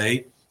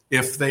pathway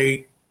if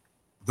the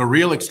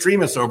real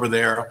extremists over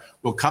there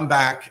will come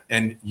back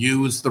and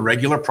use the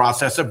regular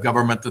process of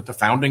government that the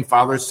founding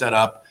fathers set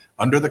up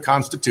under the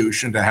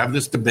Constitution to have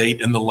this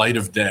debate in the light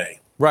of day.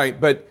 Right,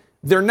 but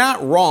they're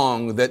not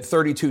wrong that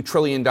 $32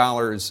 trillion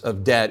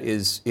of debt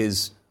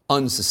is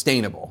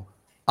unsustainable.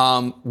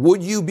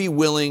 Would you be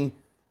willing,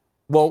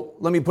 well,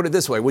 let me put it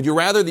this way. Would you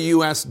rather the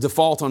U.S.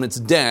 default on its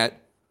debt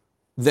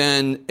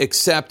than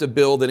accept a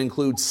bill that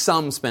includes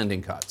some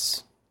spending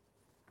cuts?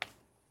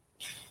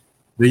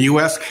 The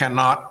U.S.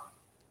 cannot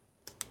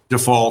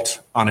default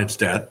on its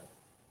debt.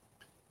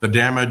 The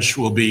damage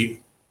will be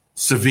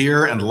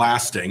severe and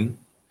lasting,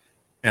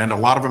 and a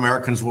lot of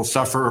Americans will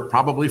suffer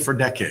probably for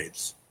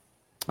decades.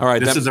 All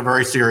right, this is a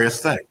very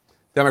serious thing.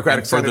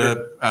 Democratic Senator,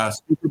 for the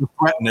Speaker to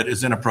threaten it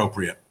is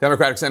inappropriate.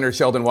 Democratic Senator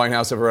Sheldon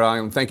Whitehouse of Rhode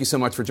Island, thank you so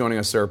much for joining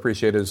us, sir.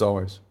 Appreciate it as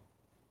always.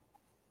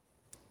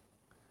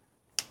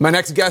 My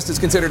next guest is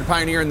considered a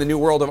pioneer in the new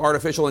world of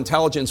artificial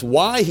intelligence.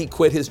 Why he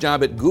quit his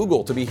job at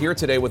Google to be here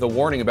today with a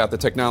warning about the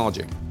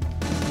technology.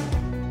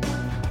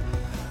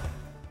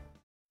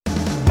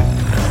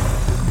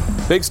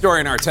 Big story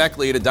in our tech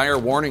lead, a dire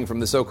warning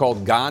from the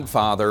so-called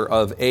godfather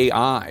of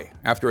AI.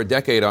 After a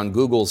decade on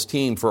Google's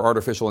team for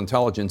artificial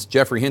intelligence,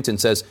 Geoffrey Hinton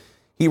says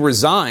he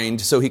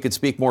resigned so he could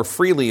speak more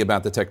freely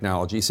about the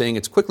technology, saying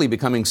it's quickly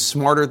becoming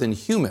smarter than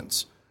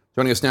humans.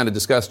 Joining us now to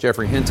discuss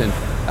Geoffrey Hinton.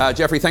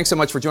 Geoffrey, thanks so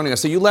much for joining us.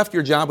 So you left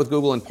your job with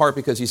Google in part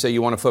because you say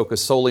you want to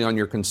focus solely on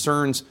your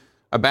concerns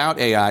about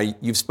AI.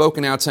 You've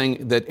spoken out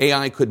saying that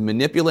AI could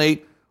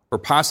manipulate or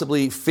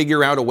possibly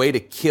figure out a way to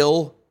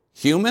kill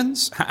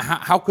humans?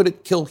 How could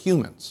it kill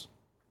humans?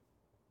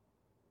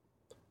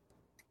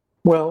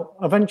 Well,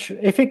 eventually,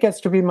 if it gets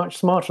to be much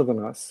smarter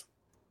than us,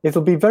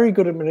 it'll be very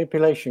good at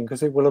manipulation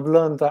because it will have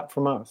learned that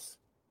from us.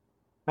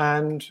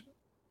 And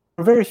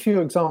there are very few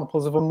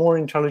examples of a more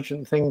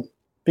intelligent thing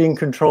being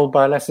controlled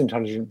by a less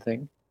intelligent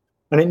thing.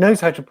 And it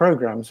knows how to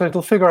program, so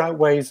it'll figure out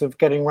ways of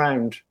getting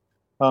around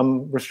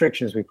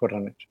restrictions we put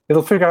on it.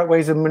 It'll figure out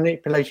ways of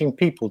manipulating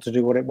people to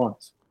do what it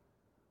wants.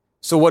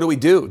 So what do we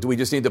do? Do we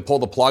just need to pull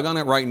the plug on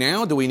it right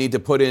now? Do we need to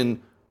put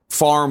in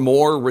far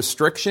more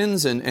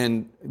restrictions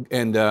and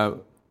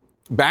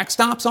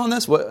backstops on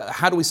this?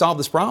 How do we solve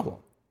this problem?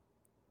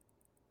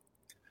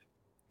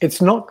 It's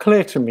not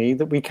clear to me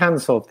that we can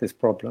solve this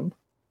problem.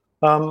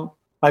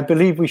 I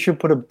believe we should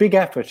put a big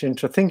effort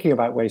into thinking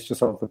about ways to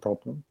solve the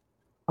problem.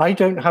 I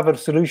don't have a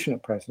solution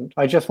at present.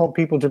 I just want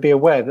people to be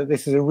aware that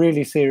this is a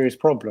really serious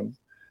problem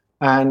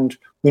and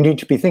we need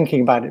to be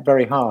thinking about it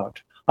very hard.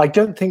 I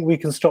don't think we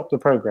can stop the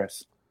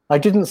progress. I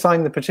didn't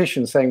sign the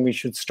petition saying we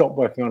should stop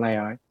working on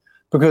AI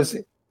because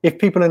if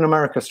people in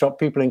America stopped,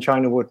 people in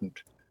China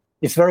wouldn't.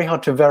 It's very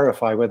hard to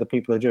verify whether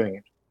people are doing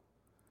it.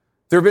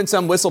 There have been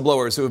some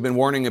whistleblowers who have been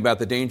warning about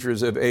the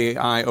dangers of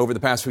AI over the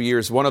past few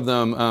years. One of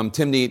them,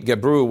 Timnit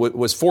Gebru,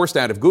 was forced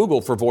out of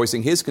Google for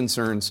voicing his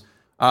concerns.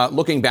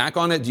 Looking back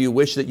on it, do you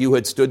wish that you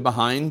had stood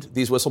behind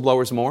these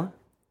whistleblowers more?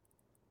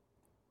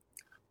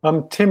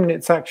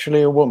 Timnit's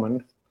actually a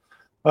woman.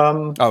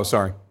 Oh,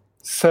 sorry.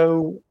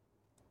 So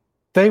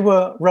they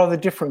were rather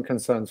different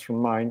concerns from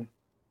mine.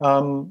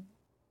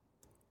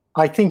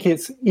 I think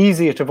it's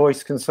easier to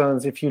voice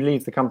concerns if you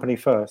leave the company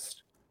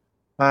first.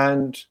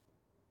 And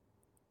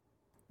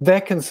their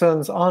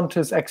concerns aren't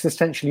as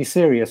existentially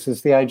serious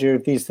as the idea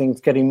of these things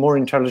getting more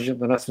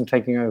intelligent than us and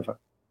taking over.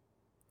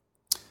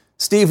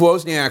 Steve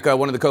Wozniak,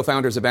 one of the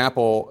co-founders of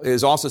Apple,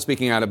 is also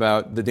speaking out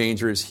about the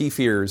dangers he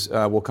fears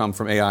will come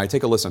from AI.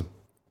 Take a listen.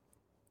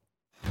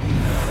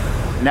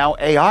 Now,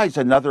 AI is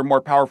another more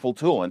powerful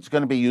tool, and it's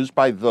going to be used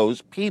by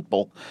those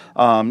people,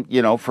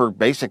 for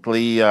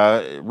basically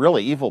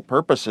really evil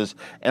purposes.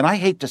 And I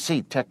hate to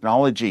see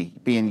technology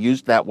being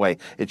used that way.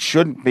 It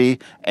shouldn't be,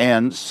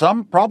 and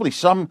probably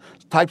some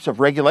types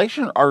of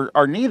regulation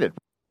are needed.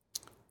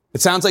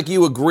 It sounds like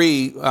you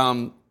agree.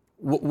 I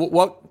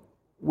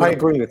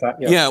agree with that.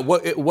 Yeah.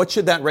 What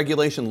should that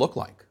regulation look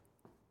like?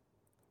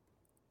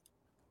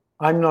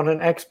 I'm not an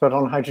expert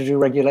on how to do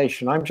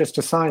regulation. I'm just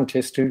a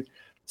scientist who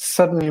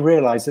suddenly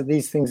realized that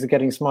these things are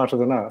getting smarter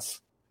than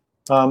us.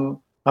 And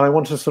I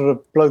want to sort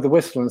of blow the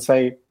whistle and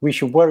say we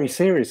should worry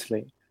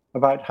seriously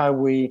about how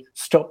we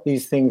stop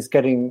these things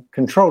getting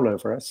control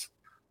over us.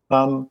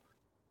 And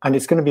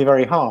it's going to be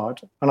very hard.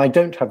 And I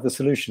don't have the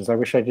solutions. I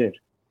wish I did.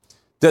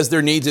 Does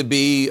there need to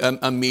be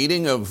a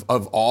meeting of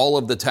all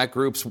of the tech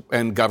groups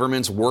and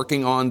governments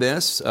working on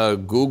this,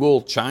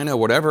 Google, China,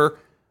 whatever,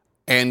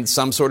 and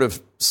some sort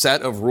of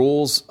set of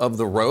rules of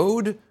the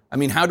road? I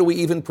mean, how do we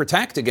even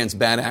protect against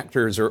bad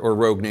actors or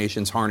rogue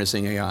nations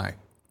harnessing AI?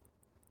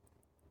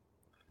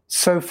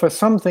 So for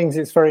some things,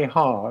 it's very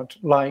hard,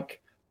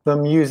 like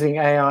them using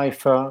AI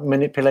for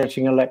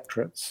manipulating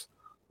electorates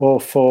or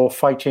for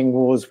fighting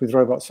wars with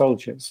robot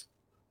soldiers.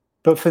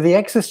 But for the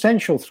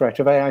existential threat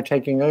of AI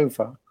taking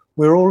over,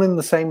 we're all in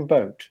the same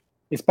boat.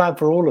 It's bad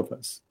for all of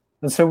us.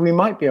 And so we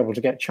might be able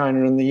to get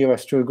China and the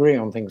US to agree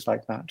on things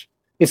like that.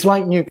 It's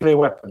like nuclear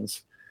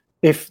weapons.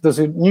 If there's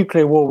a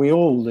nuclear war, we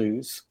all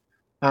lose.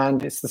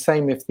 And it's the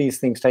same if these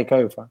things take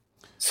over.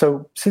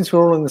 So since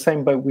we're all in the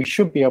same boat, we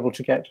should be able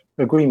to get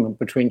agreement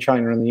between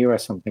China and the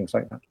US on things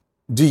like that.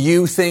 Do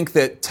you think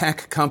that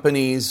tech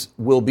companies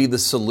will be the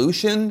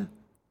solution,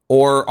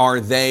 or are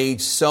they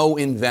so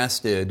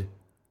invested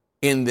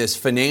in this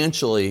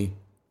financially,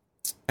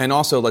 and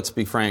also, let's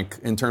be frank,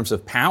 in terms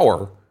of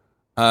power,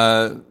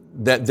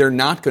 that they're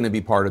not going to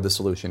be part of the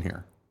solution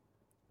here?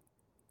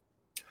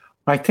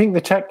 I think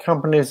the tech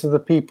companies are the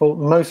people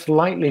most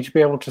likely to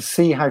be able to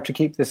see how to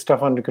keep this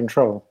stuff under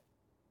control.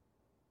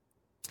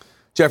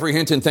 Geoffrey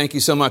Hinton, thank you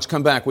so much.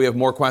 Come back. We have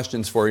more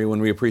questions for you,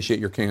 and we appreciate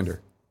your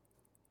candor.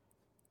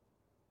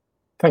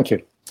 Thank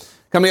you.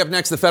 Coming up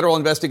next, the federal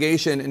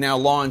investigation now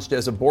launched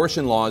as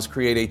abortion laws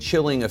create a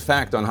chilling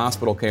effect on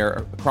hospital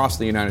care across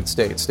the United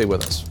States. Stay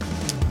with us.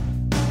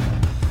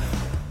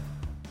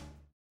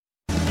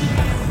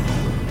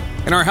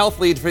 In our health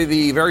lead, for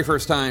the very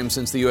first time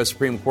since the U.S.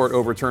 Supreme Court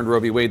overturned Roe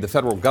v. Wade, the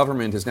federal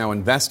government is now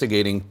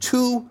investigating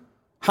 2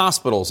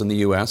 hospitals in the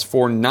U.S.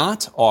 for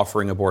not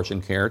offering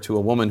abortion care to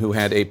a woman who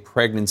had a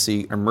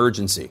pregnancy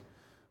emergency.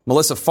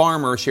 Melissa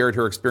Farmer shared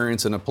her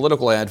experience in a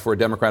political ad for a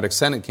Democratic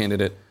Senate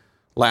candidate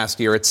last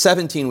year. At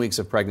 17 weeks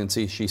of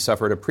pregnancy, she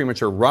suffered a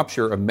premature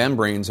rupture of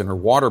membranes and her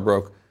water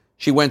broke.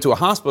 She went to a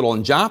hospital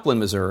in Joplin,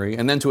 Missouri,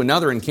 and then to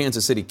another in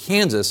Kansas City,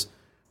 Kansas.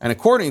 And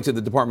according to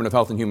the Department of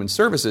Health and Human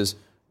Services,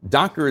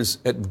 doctors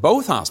at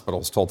both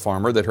hospitals told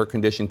Farmer that her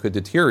condition could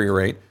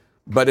deteriorate,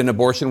 but an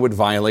abortion would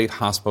violate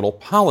hospital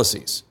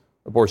policies.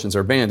 Abortions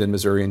are banned in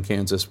Missouri and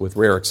Kansas with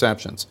rare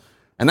exceptions.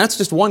 And that's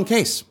just one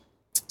case.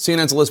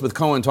 CNN's Elizabeth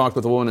Cohen talked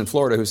with a woman in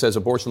Florida who says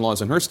abortion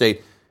laws in her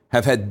state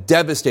have had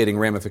devastating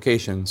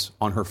ramifications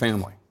on her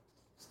family.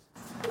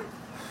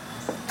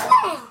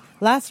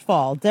 Last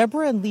fall,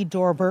 Deborah and Lee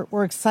Dorbert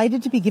were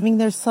excited to be giving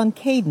their son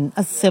Caden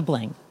a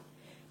sibling.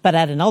 But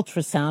at an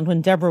ultrasound when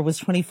Deborah was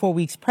 24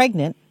 weeks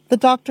pregnant, the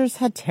doctors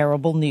had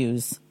terrible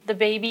news. The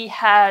baby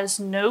has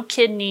no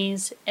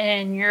kidneys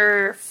and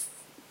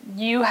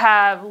you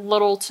have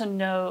little to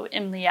no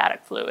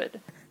amniotic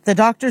fluid. The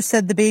doctor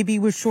said the baby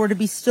was sure to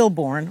be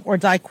stillborn or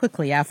die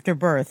quickly after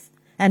birth,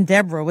 and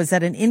Deborah was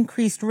at an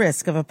increased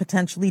risk of a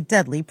potentially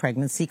deadly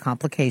pregnancy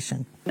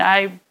complication.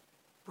 I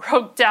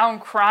broke down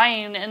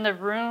crying in the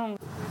room.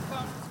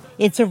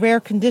 It's a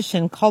rare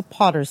condition called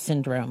Potter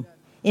syndrome.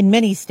 In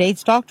many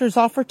states, doctors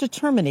offer to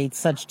terminate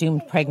such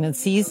doomed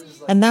pregnancies,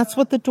 and that's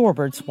what the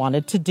Dorberts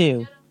wanted to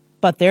do.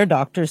 But their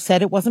doctors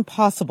said it wasn't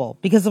possible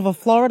because of a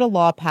Florida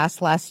law passed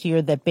last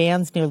year that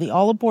bans nearly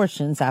all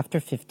abortions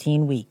after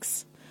 15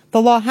 weeks.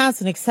 The law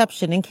has an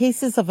exception in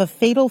cases of a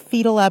fatal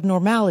fetal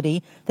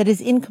abnormality that is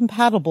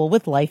incompatible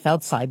with life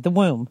outside the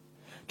womb.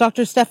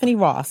 Dr. Stephanie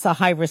Ross, a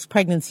high-risk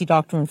pregnancy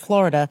doctor in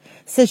Florida,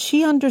 says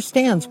she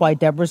understands why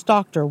Deborah's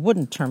doctor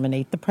wouldn't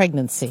terminate the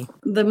pregnancy.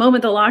 The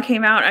moment the law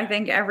came out, I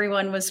think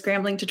everyone was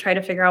scrambling to try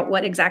to figure out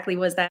what exactly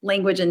was that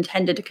language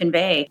intended to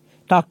convey.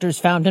 Doctors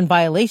found in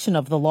violation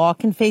of the law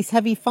can face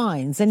heavy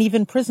fines and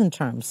even prison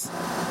terms.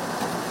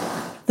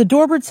 The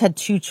Dorberts had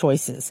two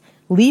choices: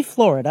 leave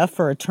Florida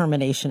for a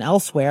termination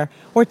elsewhere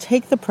or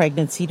take the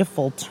pregnancy to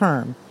full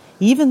term.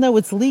 Even though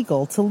it's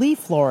legal to leave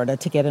Florida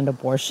to get an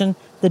abortion,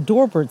 the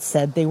Dorberts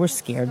said they were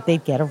scared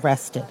they'd get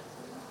arrested.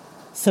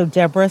 So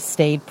Deborah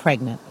stayed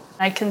pregnant.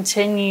 I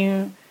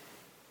continue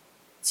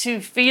to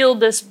feel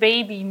this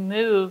baby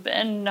move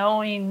and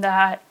knowing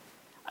that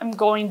I'm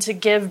going to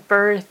give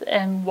birth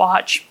and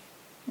watch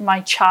my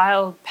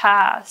child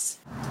pass.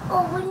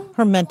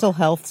 Her mental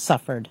health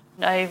suffered.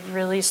 I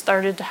really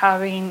started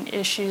having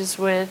issues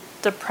with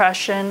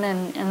depression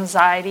and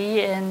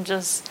anxiety and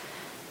just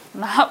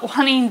not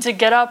wanting to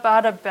get up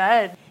out of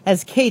bed.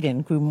 As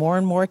Caden grew more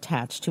and more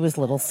attached to his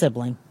little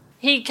sibling.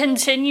 He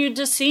continued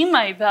to see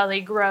my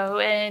belly grow,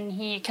 and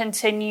he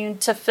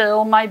continued to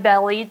fill my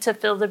belly to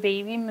feel the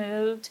baby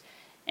moved,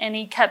 and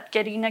he kept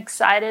getting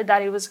excited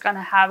that he was going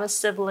to have a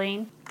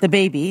sibling. The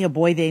baby, a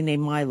boy they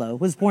named Milo,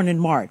 was born in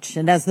March,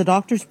 and as the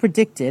doctors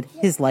predicted,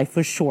 his life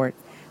was short.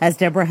 As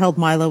Deborah held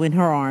Milo in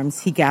her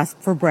arms, he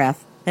gasped for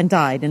breath and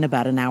died in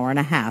about an hour and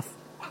a half.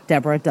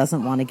 Deborah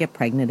doesn't want to get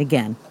pregnant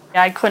again.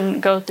 I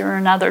couldn't go through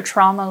another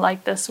trauma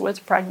like this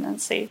with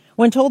pregnancy.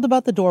 When told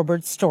about the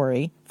Dorberts'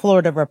 story,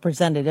 Florida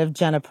Representative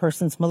Jenna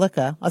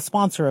Persons-Malika, a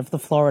sponsor of the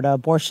Florida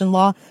abortion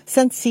law,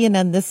 sent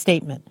CNN this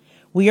statement: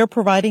 "We are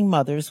providing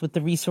mothers with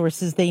the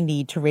resources they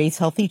need to raise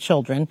healthy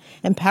children,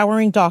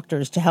 empowering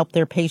doctors to help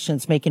their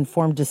patients make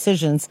informed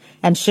decisions,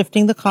 and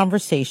shifting the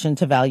conversation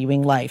to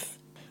valuing life."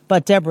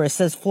 But Deborah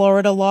says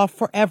Florida law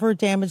forever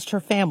damaged her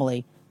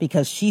family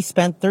because she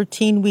spent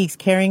 13 weeks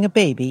carrying a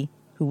baby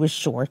who was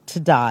sure to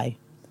die.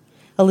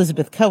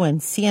 Elizabeth Cohen,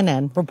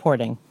 CNN,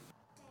 reporting.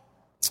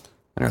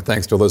 And our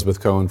thanks to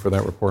Elizabeth Cohen for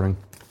that reporting.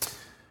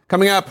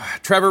 Coming up,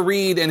 Trevor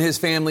Reed and his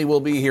family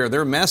will be here.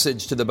 Their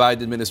message to the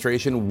Biden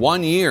administration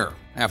 1 year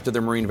after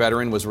the Marine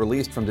veteran was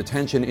released from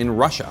detention in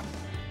Russia.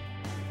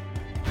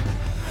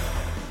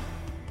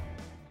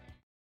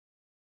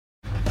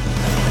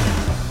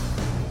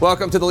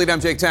 Welcome to The Lead. I'm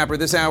Jake Tapper.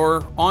 This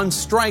hour, on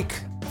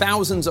strike.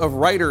 Thousands of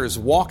writers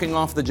walking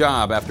off the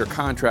job after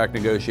contract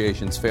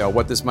negotiations fail.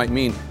 What this might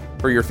mean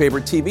for your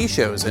favorite TV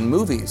shows and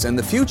movies and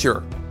the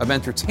future of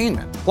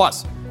entertainment.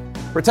 Plus,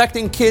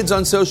 protecting kids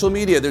on social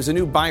media. There's a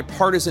new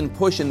bipartisan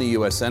push in the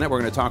U.S. Senate. We're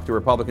going to talk to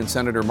Republican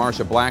Senator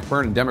Marsha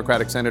Blackburn and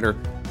Democratic Senator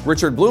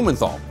Richard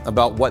Blumenthal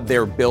about what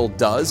their bill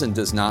does and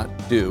does not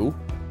do.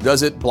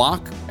 Does it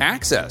block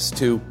access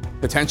to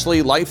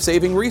potentially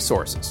life-saving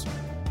resources?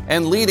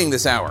 And leading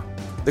this hour,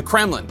 the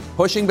Kremlin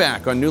pushing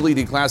back on newly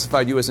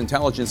declassified U.S.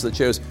 intelligence that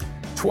shows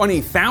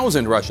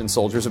 20,000 Russian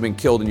soldiers have been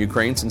killed in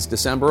Ukraine since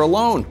December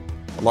alone.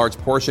 A large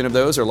portion of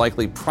those are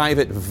likely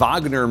private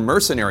Wagner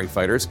mercenary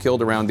fighters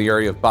killed around the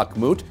area of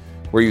Bakhmut,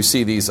 where you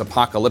see these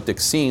apocalyptic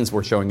scenes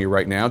we're showing you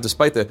right now.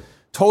 Despite the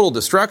total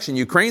destruction,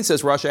 Ukraine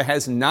says Russia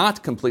has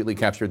not completely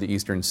captured the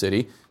eastern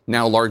city,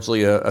 now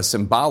largely a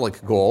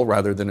symbolic goal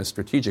rather than a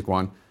strategic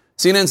one.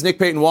 CNN's Nick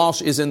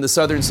Payton-Walsh is in the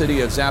southern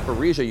city of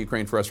Zaporizhia,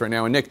 Ukraine, for us right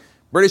now. And Nick,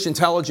 British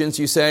intelligence,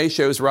 you say,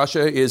 shows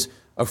Russia is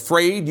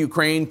afraid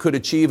Ukraine could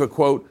achieve a,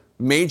 quote,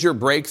 major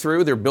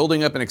breakthrough. They're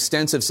building up an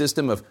extensive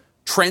system of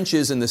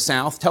trenches in the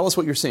south. Tell us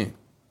what you're seeing.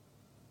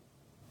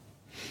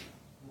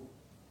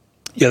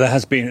 Yeah, there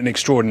has been an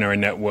extraordinary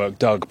network,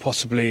 Doug,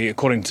 possibly,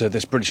 according to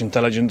this British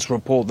intelligence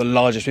report, the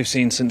largest we've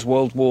seen since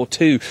World War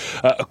II,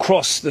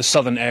 across the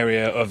southern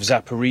area of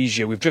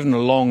Zaporizhia. We've driven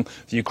along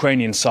the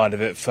Ukrainian side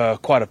of it for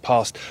quite a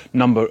past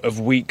number of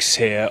weeks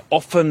here.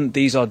 Often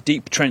these are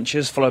deep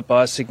trenches followed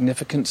by a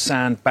significant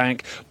sand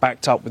bank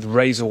backed up with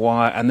razor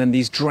wire, and then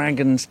these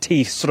dragon's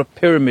teeth, sort of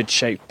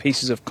pyramid-shaped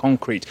pieces of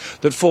concrete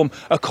that form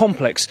a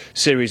complex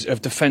series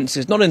of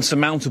defences, not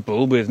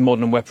insurmountable with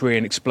modern weaponry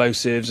and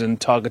explosives and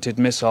targeted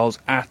missiles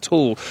at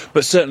all,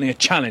 but certainly a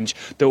challenge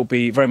that will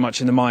be very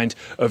much in the mind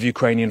of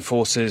Ukrainian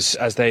forces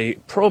as they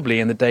probably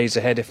in the days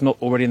ahead, if not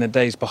already in the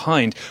days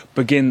behind,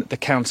 begin the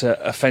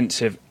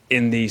counter-offensive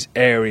in these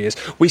areas.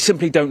 We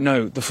simply don't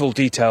know the full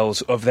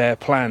details of their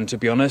plan, to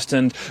be honest,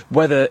 and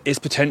whether it's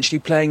potentially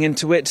playing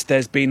into it.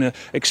 There's been an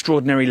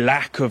extraordinary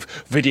lack of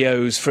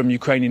videos from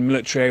Ukrainian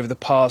military over the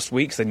past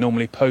weeks. They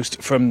normally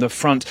post from the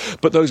front,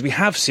 but those we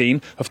have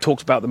seen have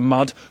talked about the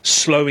mud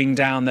slowing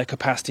down their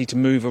capacity to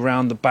move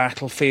around the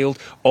battlefield.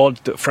 Odd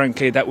that,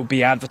 frankly, that would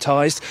be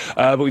advertised.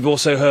 But we've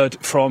also heard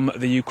from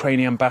the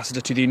Ukrainian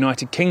ambassador to the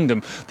United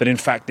Kingdom that, in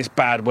fact, this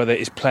bad weather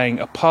is playing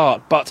a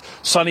part. But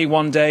sunny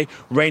one day,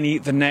 rainy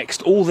the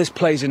next. All this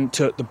plays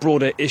into the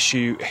broader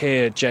issue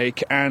here,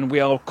 Jake. And we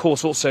are, of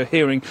course, also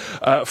hearing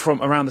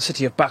from around the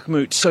city of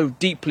Bakhmut, so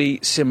deeply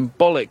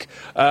symbolic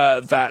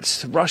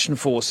that Russian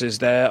forces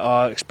there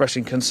are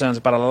expressing concerns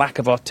about a lack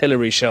of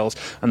artillery shells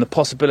and the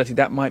possibility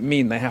that might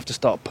mean they have to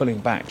start pulling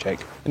back, Jake.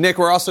 Nick,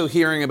 we're also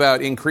hearing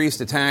about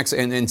increased attacks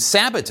and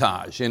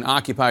sabotage in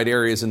occupied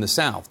areas in the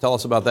south. Tell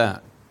us about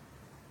that.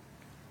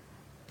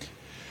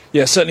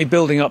 Yeah, certainly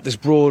building up this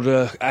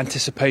broader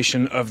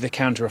anticipation of the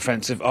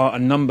counter-offensive are a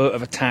number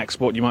of attacks,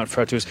 what you might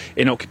refer to as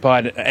in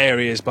occupied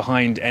areas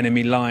behind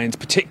enemy lines,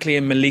 particularly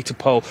in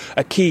Melitopol,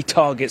 a key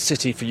target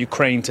city for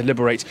Ukraine to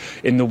liberate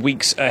in the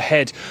weeks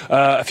ahead.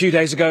 A few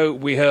days ago,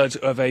 we heard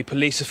of a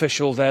police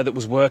official there that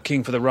was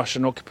working for the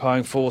Russian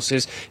occupying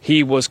forces.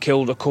 He was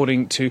killed,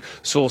 according to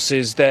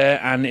sources there,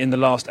 and in the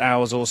last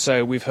hours or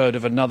so, we've heard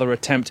of another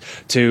attempt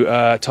to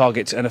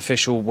target an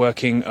official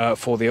working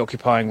for the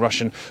occupying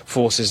Russian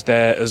forces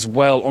there as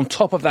well. On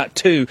top of that,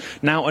 too,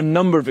 now a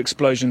number of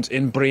explosions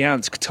in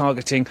Bryansk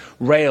targeting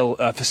rail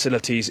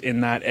facilities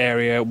in that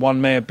area.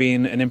 One may have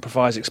been an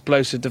improvised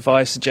explosive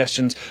device,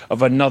 suggestions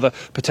of another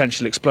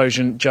potential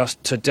explosion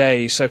just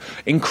today. So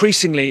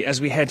increasingly, as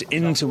we head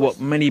into what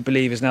many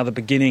believe is now the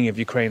beginning of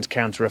Ukraine's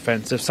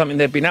counter-offensive, something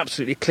they've been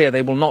absolutely clear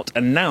they will not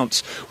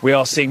announce, we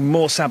are seeing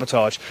more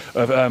sabotage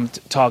of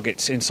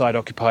targets inside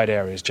occupied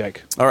areas,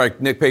 Jake. All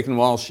right, Nick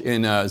Payton-Walsh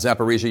in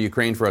Zaporizhia,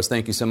 Ukraine for us.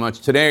 Thank you so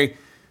much. Today,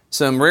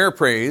 some rare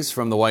praise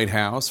from the White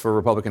House for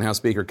Republican House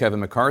Speaker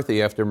Kevin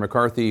McCarthy after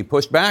McCarthy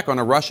pushed back on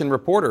a Russian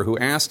reporter who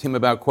asked him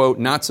about, quote,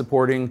 not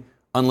supporting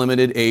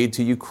unlimited aid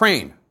to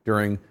Ukraine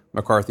during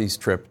McCarthy's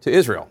trip to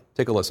Israel.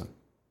 Take a listen.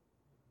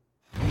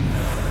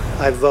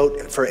 I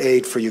vote for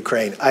aid for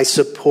Ukraine. I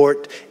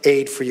support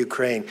aid for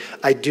Ukraine.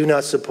 I do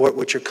not support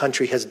what your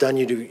country has done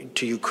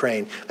to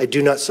Ukraine. I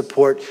do not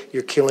support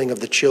your killing of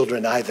the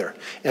children either.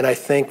 And I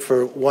think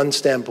for one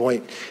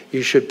standpoint,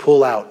 you should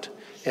pull out.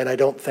 And I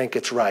don't think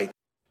it's right.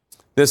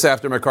 This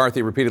after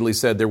McCarthy repeatedly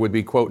said there would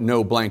be, quote,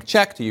 no blank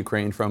check to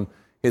Ukraine from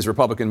his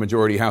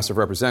Republican-majority House of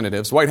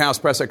Representatives. White House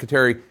Press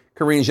Secretary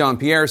Karine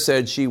Jean-Pierre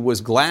said she was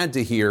glad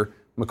to hear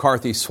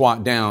McCarthy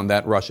swat down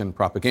that Russian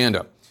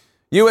propaganda.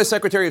 U.S.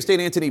 Secretary of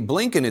State Antony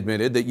Blinken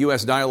admitted that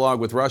U.S.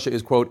 dialogue with Russia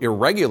is, quote,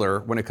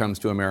 irregular when it comes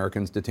to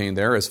Americans detained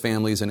there as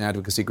families and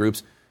advocacy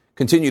groups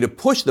continue to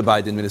push the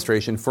Biden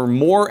administration for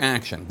more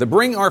action. The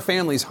Bring Our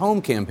Families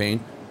Home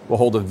campaign will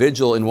hold a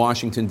vigil in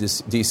Washington,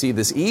 D.C.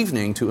 this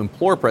evening to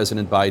implore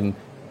President Biden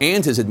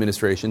and his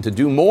administration to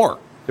do more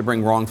to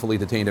bring wrongfully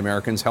detained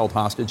Americans held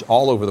hostage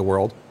all over the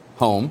world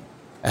home.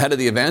 Ahead of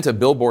the event, a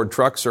billboard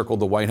truck circled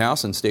the White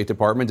House and State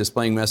Department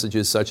displaying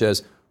messages such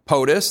as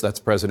POTUS, that's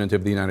President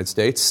of the United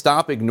States,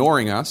 stop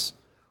ignoring us.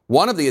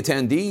 One of the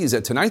attendees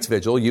at tonight's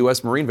vigil,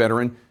 U.S. Marine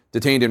veteran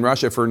detained in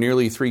Russia for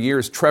nearly 3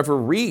 years, Trevor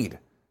Reed.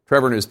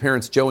 Trevor and his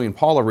parents, Joey and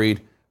Paula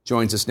Reed,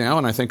 joins us now,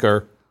 and I think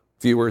our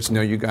viewers know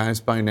you guys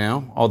by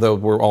now, although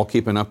we're all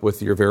keeping up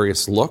with your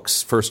various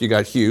looks. First you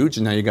got huge,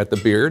 and now you got the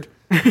beard.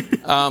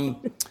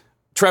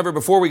 Trevor,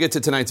 before we get to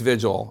tonight's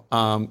vigil,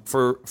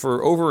 for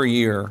over a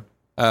year,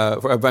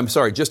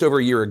 just over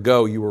a year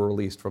ago, you were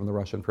released from the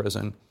Russian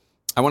prison.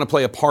 I want to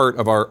play a part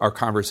of our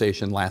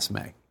conversation last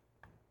May.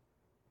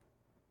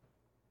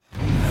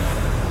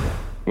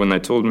 When they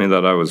told me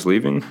that I was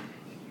leaving,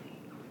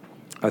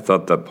 I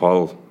thought that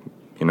Paul,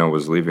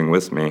 was leaving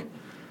with me.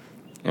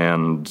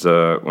 And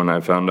when I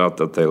found out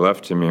that they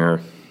left him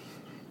here,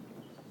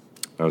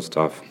 that was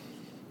tough.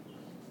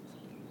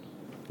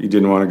 You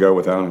didn't want to go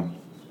without him.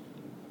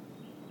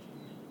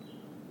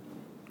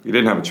 You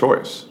didn't have a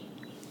choice,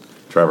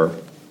 Trevor.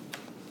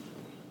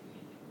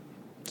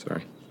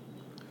 Sorry.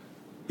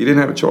 You didn't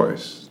have a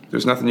choice.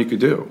 There's nothing you could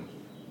do.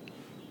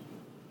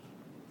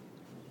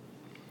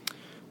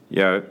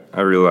 Yeah,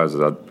 I realize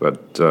that,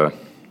 but the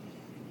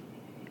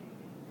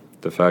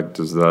fact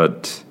is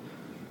that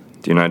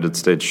the United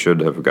States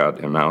should have got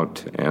him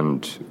out,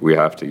 and we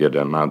have to get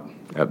him out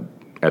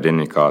at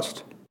any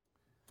cost.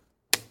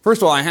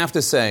 First of all, I have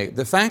to say,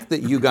 the fact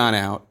that you got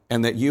out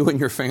and that you and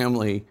your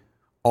family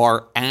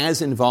are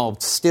as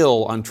involved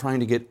still on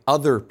trying to get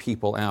other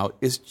people out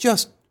is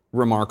just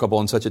remarkable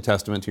and such a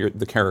testament to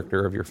the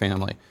character of your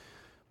family.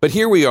 But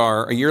here we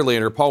are, a year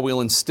later, Paul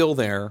Whelan's still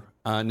there.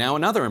 Now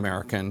another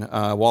American,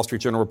 Wall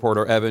Street Journal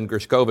reporter Evan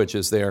Gershkovich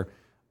is there.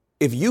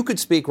 If you could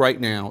speak right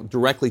now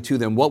directly to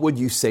them, what would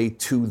you say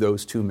to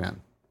those two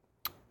men?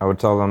 I would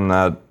tell them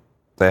that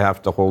they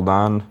have to hold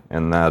on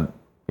and that,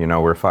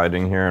 we're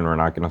fighting here and we're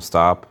not going to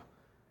stop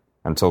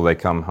until they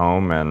come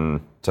home and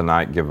to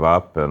not give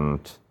up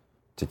and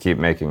to keep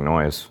making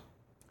noise.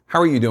 How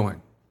are you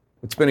doing?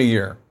 It's been a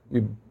year.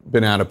 you've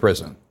been out of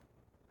prison.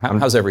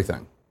 How's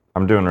everything?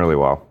 I'm doing really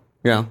well.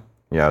 Yeah?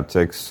 Yeah, it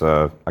takes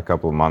a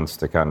couple of months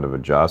to kind of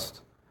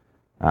adjust.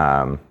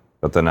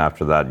 But then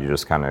after that, you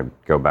just kind of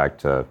go back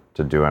to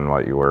doing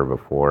what you were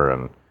before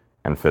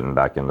and fitting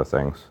back into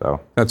things.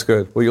 So that's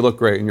good. Well, you look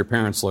great, and your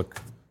parents look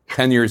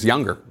 10 years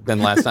younger than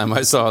last time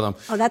I saw them.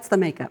 Oh, that's the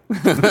makeup.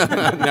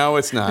 No,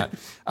 it's not.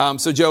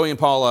 So Joey and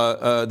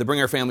Paula, the Bring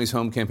Our Families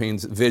Home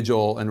campaign's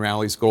vigil and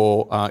rally's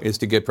goal is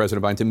to get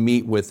President Biden to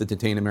meet with the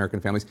detained American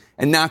families,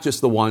 and not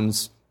just the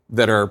ones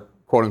that are,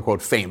 quote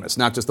unquote, famous,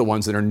 not just the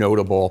ones that are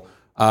notable.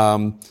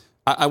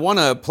 I want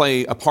to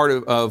play a part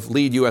of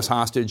lead U.S.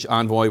 hostage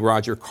envoy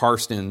Roger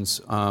Carstens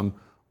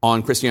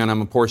on Christiane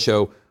Amanpour's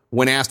show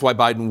when asked why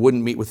Biden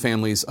wouldn't meet with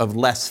families of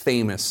less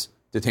famous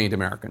detained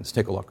Americans.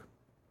 Take a look.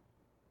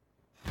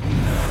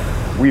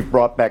 We've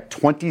brought back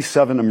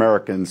 27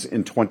 Americans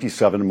in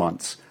 27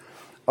 months.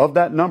 Of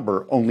that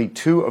number, only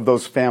 2 of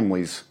those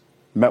families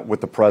met with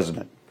the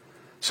president.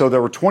 So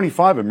there were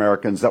 25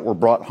 Americans that were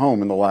brought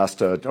home in the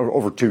last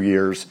over 2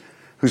 years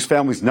whose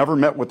families never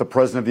met with the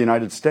president of the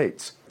United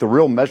States. The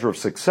real measure of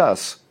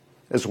success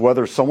is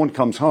whether someone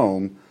comes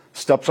home,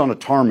 steps on a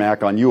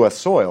tarmac on U.S.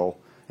 soil,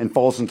 and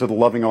falls into the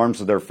loving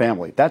arms of their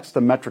family. That's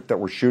the metric that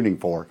we're shooting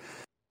for.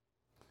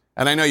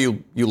 And I know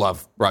you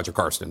love Roger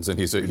Carstens, and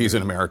he's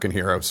an American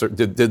hero. So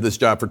did this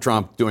job for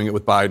Trump, doing it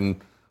with Biden.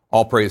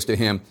 All praise to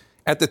him.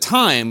 At the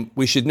time,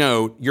 we should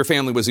note, your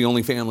family was the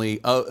only family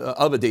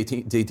of a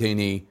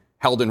detainee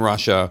held in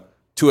Russia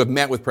to have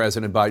met with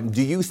President Biden.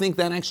 Do you think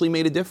that actually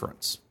made a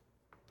difference?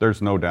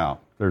 There's no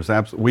doubt.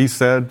 We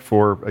said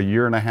for a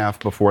year and a half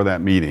before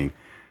that meeting,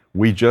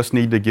 we just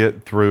need to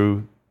get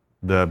through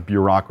the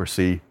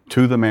bureaucracy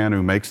to the man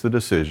who makes the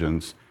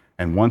decisions.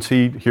 And once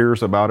he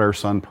hears about our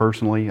son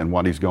personally and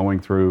what he's going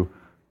through,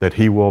 that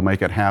he will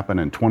make it happen.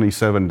 And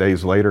 27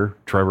 days later,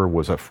 Trevor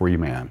was a free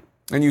man.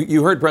 And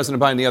you heard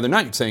President Biden the other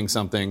night saying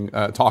something,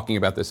 talking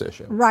about this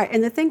issue. Right.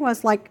 And the thing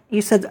was, like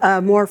you said,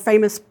 more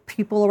famous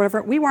people or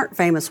whatever. We weren't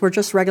famous. We're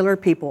just regular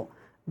people.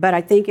 But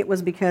I think it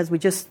was because we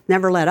just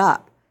never let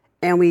up.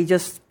 And we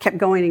just kept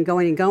going and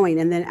going and going.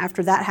 And then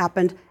after that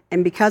happened,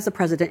 and because the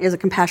president is a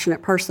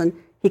compassionate person,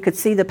 he could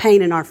see the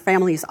pain in our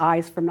family's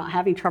eyes from not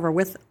having Trevor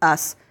with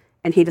us.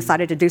 And he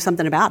decided to do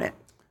something about it.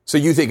 So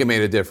you think it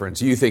made a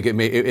difference? You think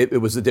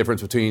it was the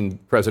difference between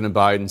President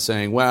Biden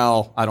saying,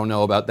 well, I don't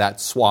know about that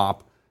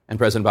swap, and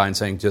President Biden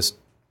saying, just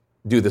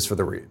do this for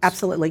the Reeds?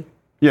 Absolutely.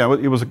 Yeah,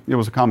 it was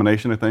a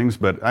combination of things,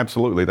 but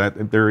absolutely,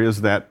 that there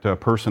is that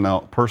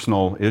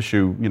personal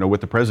issue,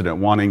 with the president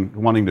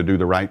wanting to do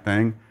the right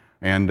thing.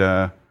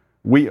 And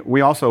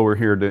we also were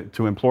here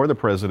to implore the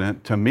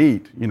president to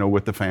meet,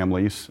 with the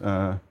families,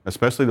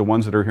 especially the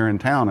ones that are here in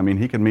town. I mean,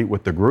 he can meet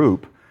with the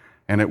group.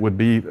 And it would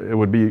be,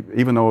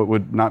 even though it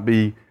would not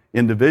be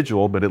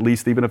individual, but at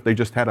least even if they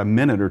just had a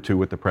minute or two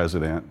with the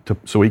president,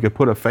 so he could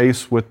put a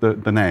face with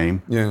the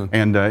name. Yeah.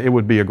 And it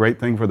would be a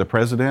great thing for the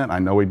president. I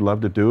know he'd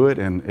love to do it,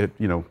 and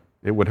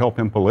it would help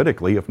him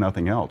politically, if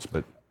nothing else.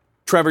 But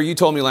Trevor, you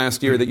told me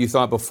last year that you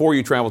thought before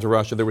you traveled to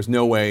Russia, there was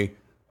no way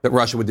that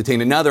Russia would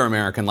detain another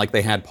American like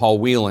they had Paul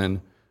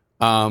Whelan.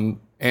 And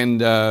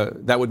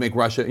that would make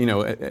Russia,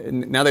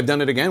 now they've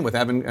done it again with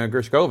Evan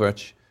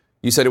Gershkovich.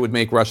 You said it would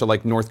make Russia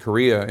like North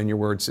Korea, in your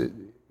words.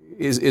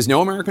 Is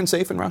no American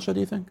safe in Russia, do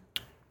you think?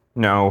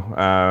 No.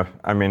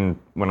 I mean,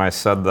 when I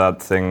said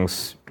that,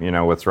 things,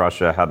 with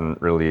Russia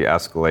hadn't really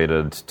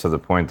escalated to the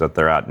point that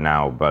they're at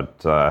now.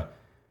 But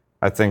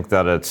I think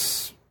that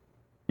it's,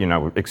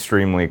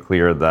 extremely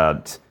clear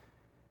that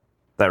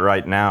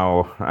right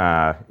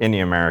now any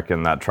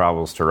American that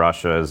travels to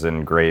Russia is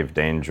in grave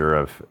danger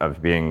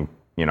of being,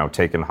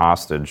 taken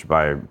hostage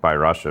by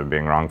Russia,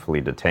 being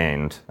wrongfully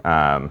detained.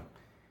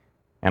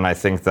 And I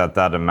think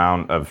that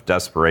amount of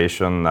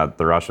desperation that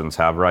the Russians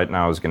have right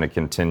now is going to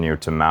continue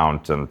to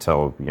mount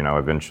until,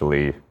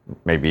 eventually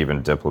maybe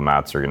even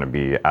diplomats are going to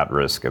be at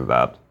risk of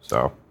that.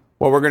 So,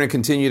 well, we're going to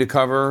continue to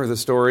cover the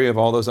story of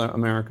all those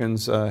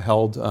Americans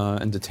held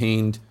and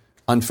detained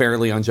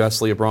unfairly,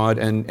 unjustly abroad.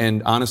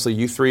 And honestly,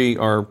 you three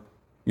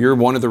you're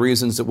one of the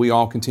reasons that we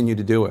all continue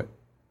to do it.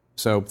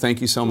 So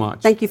thank you so much.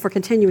 Thank you for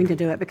continuing to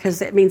do it,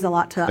 because it means a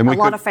lot to a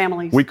lot of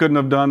families. We couldn't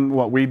have done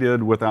what we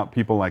did without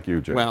people like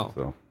you, Jay. Well,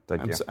 so.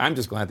 I'm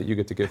just glad that you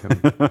get to give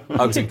him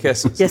hugs and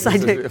kisses. Yes, I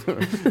do.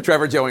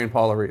 Trevor, Joey, and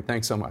Paula Reed,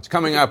 thanks so much.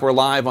 Coming up, we're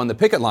live on the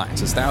picket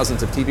lines as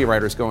thousands of TV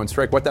writers go on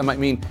strike. What that might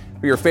mean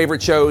for your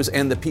favorite shows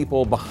and the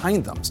people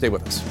behind them. Stay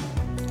with us.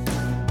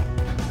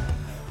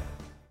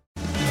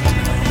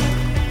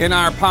 In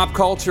our pop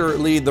culture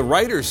lead, the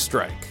writers'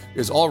 strike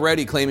is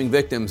already claiming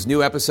victims.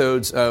 New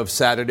episodes of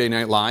Saturday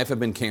Night Live have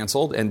been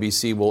canceled.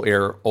 NBC will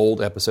air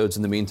old episodes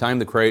in the meantime.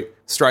 The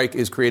strike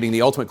is creating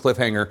the ultimate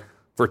cliffhanger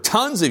for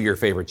tons of your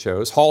favorite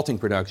shows, halting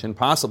production,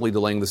 possibly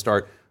delaying the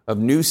start of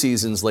new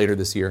seasons later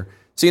this year.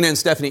 CNN's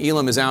Stephanie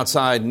Elam is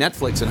outside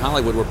Netflix in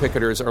Hollywood, where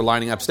picketers are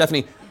lining up.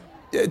 Stephanie,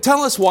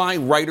 tell us why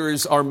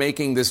writers are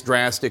making this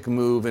drastic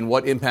move and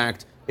what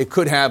impact it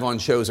could have on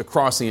shows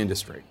across the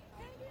industry.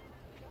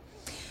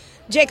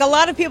 Jake, a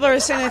lot of people are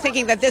sitting there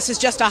thinking that this is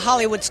just a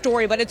Hollywood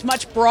story, but it's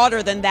much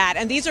broader than that.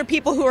 And these are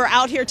people who are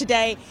out here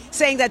today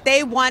saying that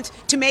they want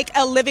to make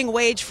a living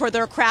wage for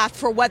their craft,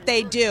 for what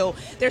they do.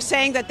 They're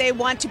saying that they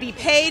want to be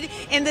paid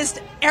in this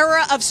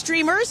era of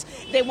streamers.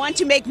 They want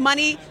to make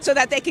money so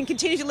that they can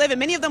continue to live. And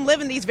many of them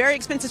live in these very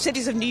expensive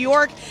cities of New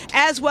York,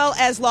 as well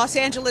as Los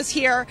Angeles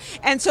here.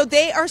 And so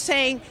they are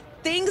saying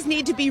things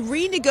need to be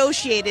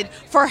renegotiated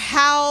for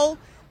how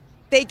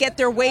they get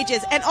their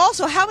wages, and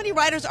also how many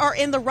writers are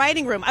in the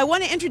writing room. I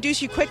want to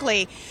introduce you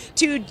quickly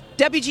to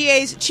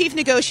WGA's chief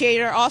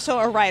negotiator, also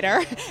a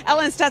writer,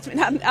 Ellen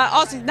Stutzman,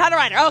 also not a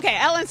writer. Okay,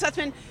 Ellen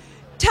Stutzman.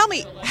 Tell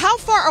me, how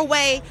far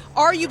away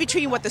are you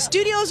between what the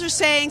studios are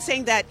saying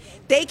that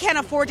they can't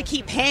afford to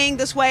keep paying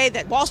this way,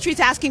 that Wall Street's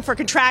asking for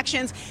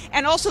contractions,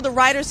 and also the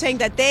writers saying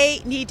that they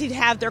need to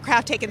have their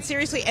craft taken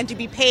seriously and to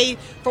be paid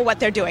for what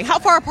they're doing? How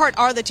far apart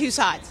are the two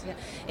sides?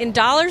 In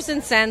dollars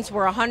and cents,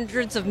 we're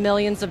hundreds of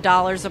millions of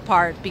dollars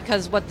apart,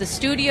 because what the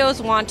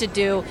studios want to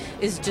do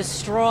is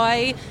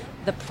destroy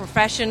the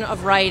profession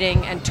of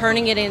writing and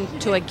turning it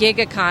into a gig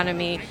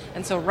economy.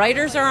 And so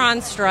writers are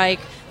on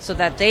strike so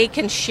that they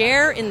can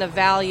share in the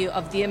value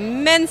of the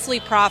immensely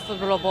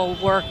profitable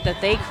work that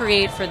they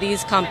create for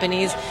these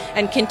companies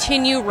and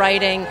continue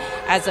writing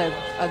as a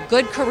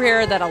good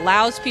career that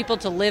allows people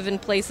to live in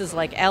places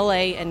like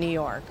LA and New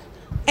York.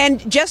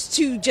 And just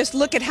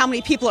look at how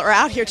many people are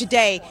out here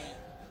today.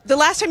 The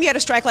last time you had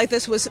a strike like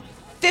this was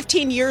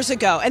 15 years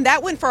ago, and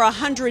that went for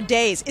 100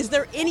 days. Is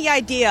there any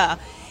idea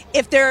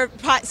if their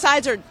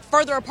sides are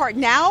further apart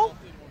now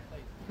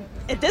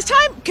at this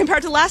time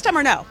compared to last time,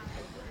 or no?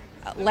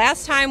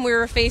 Last time we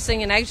were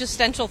facing an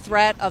existential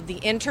threat of the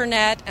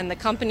internet and the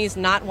companies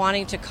not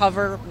wanting to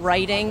cover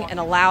writing and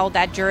allow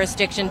that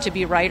jurisdiction to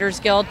be Writers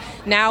Guild.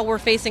 Now we're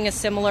facing a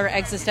similar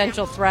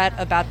existential threat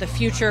about the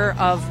future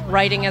of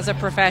writing as a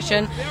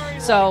profession.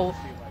 So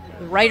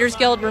the Writers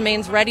Guild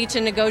remains ready to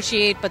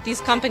negotiate, but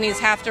these companies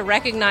have to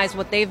recognize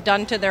what they've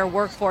done to their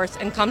workforce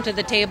and come to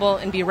the table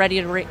and be ready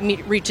to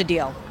reach a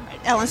deal.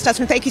 Ellen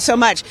Stutzman, thank you so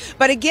much.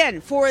 But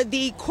again, for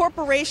the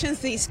corporations,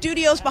 the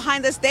studios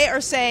behind this, they are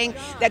saying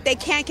that they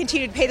can't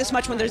continue to pay this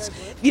much when there's,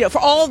 for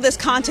all of this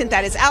content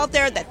that is out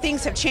there, that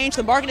things have changed,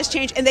 the market has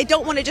changed, and they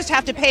don't want to just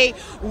have to pay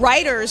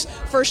writers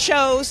for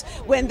shows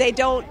when they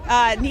don't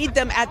need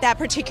them at that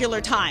particular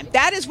time.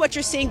 That is what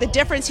you're seeing, the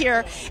difference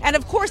here. And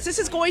of course, this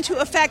is going to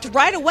affect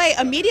right away,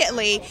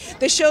 immediately,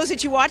 the shows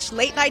that you watch.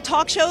 Late night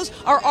talk shows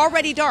are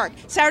already dark.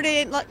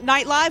 Saturday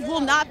Night Live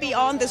will not be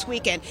on this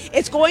weekend.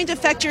 It's going to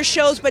affect your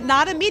shows, but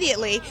not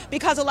immediately,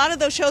 because a lot of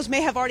those shows may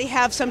have already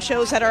have some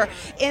shows that are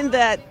in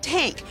the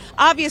tank.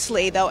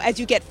 Obviously, though, as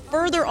you get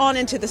further on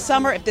into the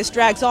summer, if this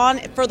drags on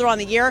further on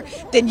the year,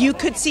 then you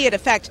could see it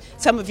affect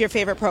some of your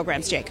favorite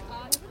programs, Jake.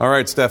 All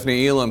right,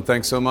 Stephanie Elam,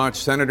 thanks so much.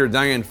 Senator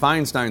Dianne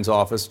Feinstein's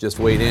office just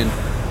weighed in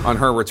on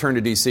her return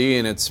to D.C.,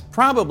 and it's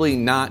probably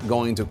not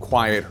going to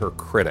quiet her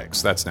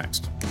critics. That's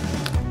next.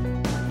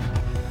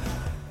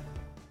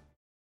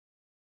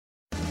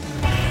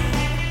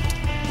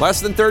 Less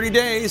than 30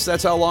 days,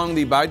 that's how long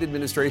the Biden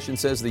administration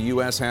says the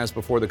U.S. has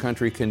before the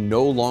country can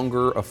no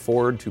longer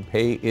afford to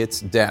pay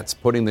its debts,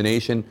 putting the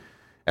nation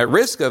at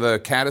risk of a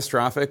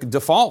catastrophic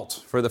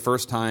default for the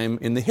first time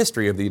in the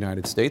history of the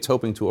United States.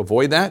 Hoping to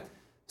avoid that,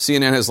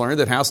 CNN has learned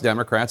that House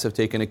Democrats have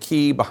taken a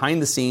key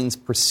behind-the-scenes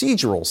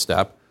procedural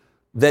step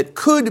that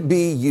could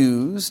be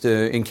used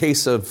in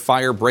case of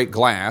fire break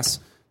glass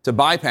to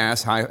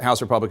bypass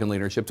House Republican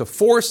leadership to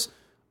force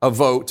a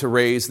vote to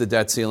raise the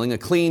debt ceiling, a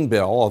clean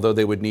bill, although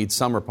they would need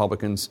some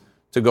Republicans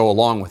to go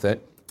along with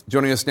it.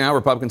 Joining us now,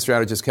 Republican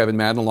strategist Kevin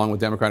Madden, along with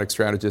Democratic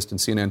strategist and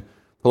CNN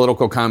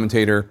political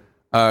commentator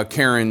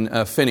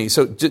Karen Finney.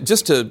 So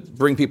just to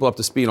bring people up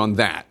to speed on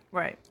that.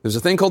 Right. There's a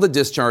thing called the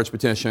discharge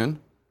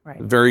petition. Right.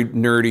 A very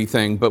nerdy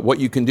thing. But what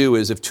you can do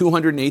is if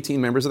 218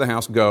 members of the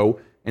House go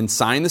and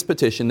sign this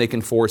petition, they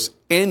can force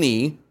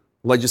any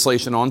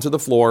legislation onto the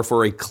floor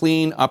for a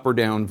clean up or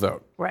down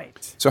vote.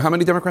 Right. So how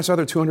many Democrats are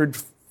there?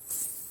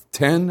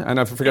 210? And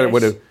I forget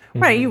what it.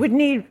 Right. You would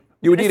need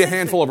a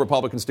handful of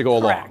Republicans to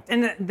go correct.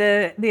 along. And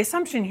the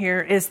assumption here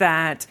is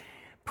that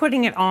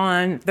putting it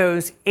on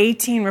those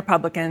 18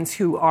 Republicans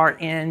who are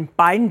in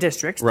Biden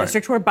districts, Right.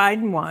 districts where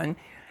Biden won,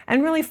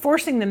 and really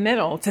forcing the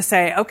middle to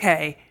say,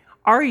 okay,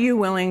 are you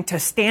willing to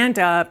stand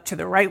up to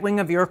the right wing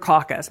of your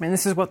caucus? I mean,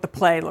 this is what the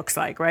play looks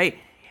like, right?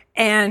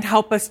 And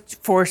help us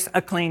force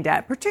a clean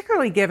debt,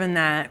 particularly given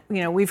that,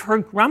 we've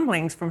heard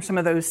grumblings from some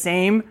of those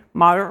same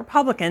moderate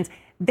Republicans.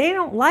 They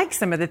don't like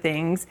some of the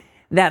things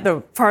that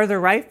the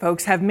farther right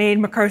folks have made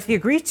McCarthy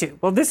agree to.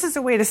 Well, this is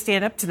a way to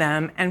stand up to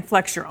them and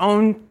flex your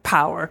own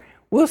power.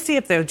 We'll see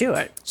if they'll do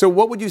it. So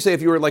what would you say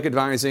if you were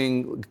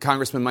advising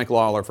Congressman Mike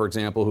Lawler, for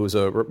example, who's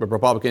a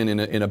Republican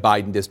in a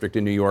Biden district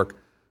in New York?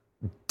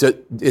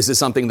 Is this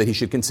something that he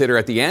should consider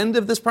at the end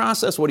of this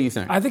process? What do you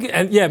think? I think,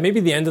 maybe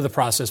the end of the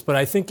process, but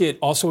I think it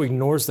also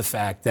ignores the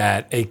fact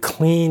that a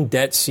clean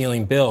debt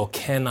ceiling bill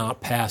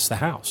cannot pass the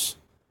House.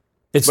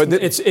 I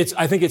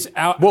think it's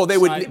out. Well, they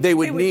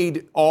would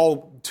need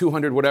all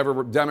 200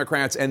 whatever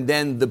Democrats, and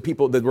then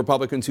the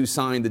Republicans who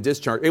signed the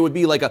discharge. It would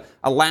be like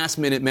a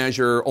last-minute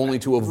measure only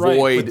to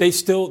avoid. Right, but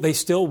they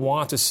still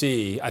want to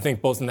see. I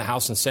think both in the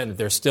House and Senate,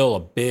 there's still a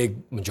big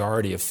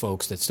majority of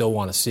folks that still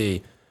want to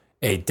see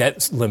a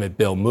debt limit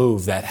bill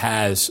move that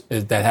has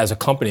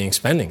accompanying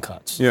spending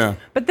cuts. Yeah,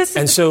 but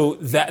so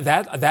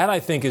that I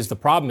think is the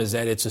problem, is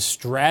that it's a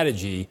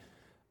strategy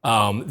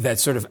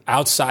that's sort of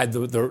outside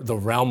the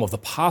realm of the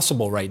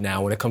possible right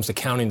now when it comes to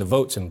counting the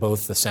votes in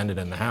both the Senate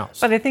and the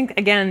House. But I think,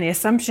 again, the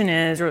assumption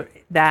is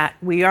that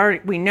we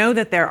know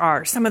that there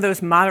are some of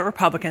those moderate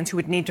Republicans who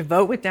would need to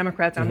vote with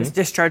Democrats on this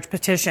discharge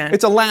petition.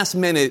 It's a last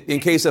minute, in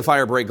case of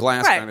fire break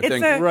glass kind of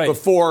thing,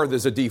 before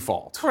there's a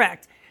default.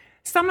 Correct.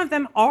 Some of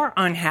them are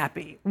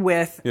unhappy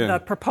with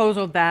the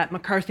proposal that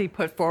McCarthy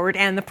put forward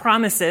and the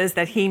promises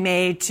that he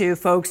made to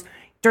folks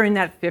during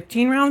that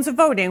 15 rounds of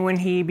voting when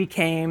he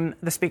became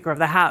the Speaker of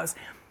the House.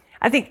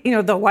 I think,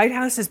 the White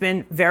House has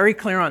been very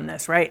clear on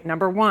this, right?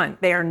 Number one,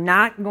 they are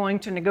not going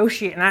to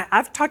negotiate. And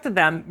I've talked to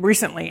them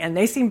recently, and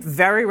they seem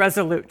very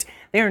resolute.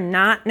 They are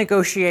not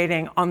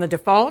negotiating on the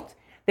default.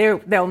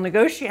 They'll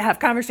negotiate, have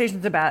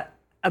conversations about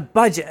a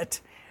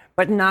budget,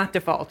 but not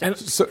default. And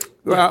so,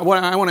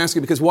 what I want to ask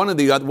you, because one of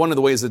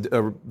the ways that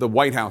the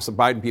White House, the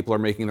Biden people, are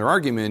making their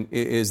argument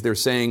is they're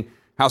saying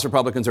House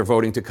Republicans are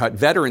voting to cut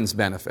veterans'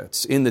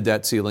 benefits in the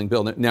debt ceiling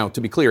bill. Now,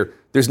 to be clear,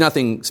 there's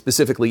nothing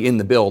specifically in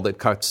the bill that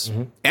cuts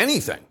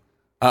anything.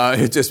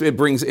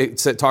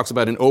 It talks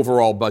about an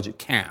overall budget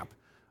cap.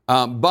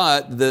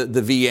 But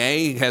the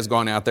VA has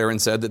gone out there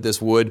and said that this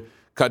would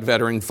cut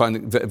veterans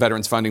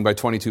funding by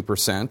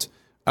 22%.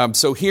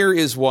 So here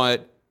is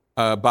what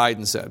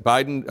Biden said.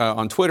 Biden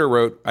on Twitter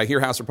wrote, "I hear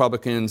House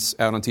Republicans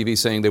out on TV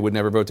saying they would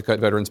never vote to cut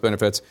veterans'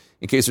 benefits.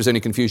 In case there's any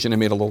confusion, I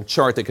made a little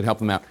chart that could help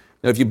them out."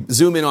 Now, if you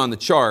zoom in on the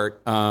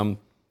chart,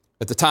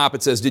 at the top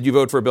it says, "Did you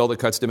vote for a bill that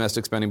cuts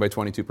domestic spending by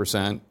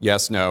 22%?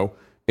 Yes, no.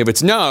 If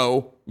it's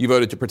no, you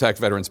voted to protect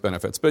veterans'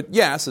 benefits." But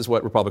yes is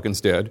what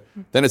Republicans did.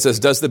 Then it says,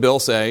 "Does the bill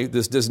say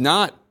this does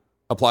not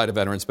apply to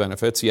veterans'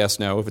 benefits? Yes,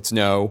 no. If it's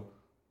no,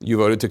 you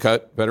voted to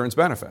cut veterans'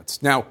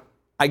 benefits." Now,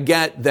 I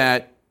get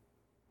that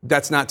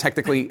that's not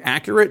technically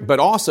accurate, but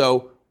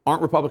also,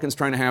 aren't Republicans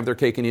trying to have their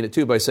cake and eat it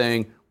too by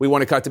saying, we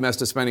want to cut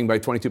domestic spending by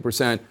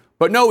 22%,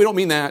 but no, we don't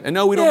mean that, and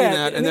no, we don't mean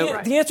that. And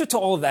the answer to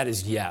all of that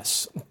is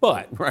yes.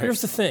 But here's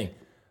the thing.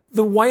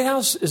 The White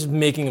House is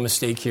making a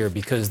mistake here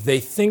because they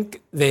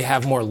think they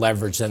have more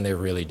leverage than they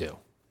really do.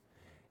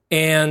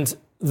 And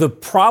the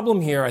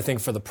problem here, I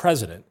think, for the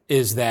president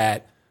is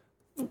that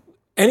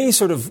any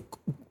sort of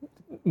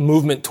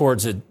movement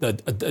towards a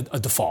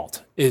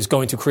default is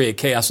going to create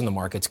chaos in the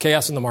markets.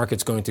 Chaos in the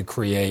markets is going to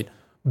create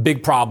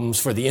big problems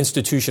for the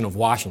institution of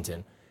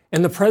Washington.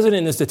 And the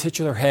president is the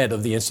titular head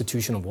of the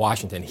institution of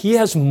Washington. He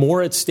has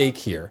more at stake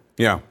here.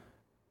 Yeah.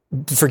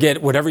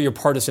 Forget whatever your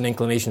partisan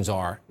inclinations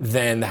are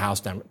than the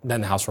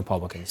House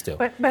Republicans do.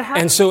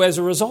 And so as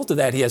a result of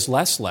that, he has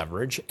less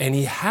leverage, and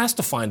he has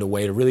to find a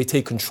way to really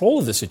take control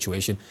of the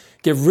situation,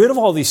 get rid of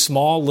all these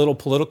small little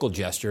political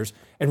gestures,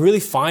 and really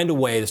find a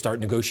way to start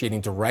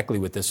negotiating directly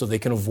with this so they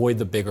can avoid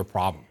the bigger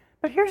problem.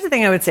 But here's the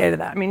thing I would say to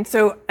that. I mean,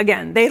 so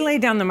again, they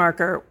laid down the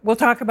marker. We'll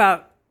talk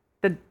about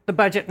the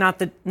budget,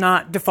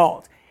 not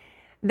default.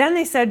 Then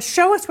they said,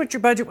 show us what your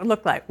budget would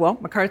look like. Well,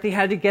 McCarthy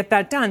had to get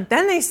that done.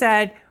 Then they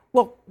said,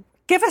 well,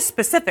 give us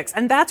specifics.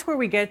 And that's where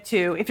we get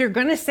to, if you're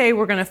going to say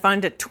we're going to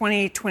fund at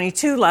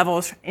 2022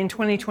 levels in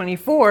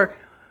 2024,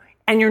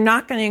 and you're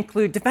not going to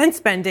include defense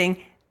spending,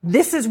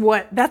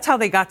 that's how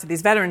they got to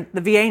these the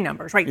VA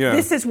numbers, right? Yeah.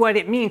 This is what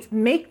it means.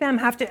 Make them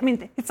have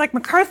to, it's like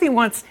McCarthy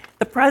wants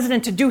the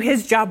president to do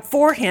his job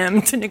for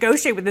him to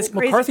negotiate with this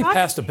crazy McCarthy pocket.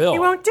 passed a bill. He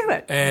won't do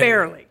it,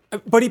 barely.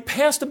 But he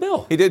passed a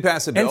bill. He did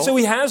pass a bill. And so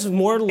he has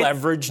more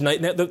leverage.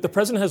 The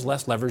president has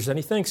less leverage than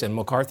he thinks, and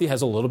McCarthy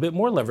has a little bit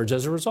more leverage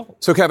as a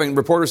result. So, Kevin,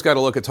 reporters got a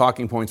look at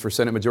talking points for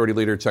Senate Majority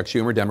Leader Chuck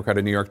Schumer, Democrat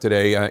of New York,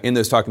 today. In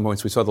those talking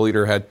points, we saw the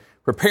leader had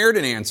prepared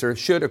an answer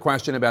should a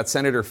question about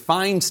Senator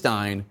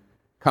Feinstein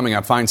coming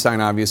up. Feinstein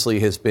obviously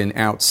has been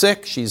out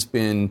sick. She's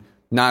been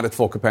not at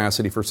full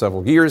capacity for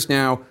several years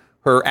now.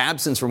 Her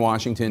absence from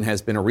Washington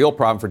has been a real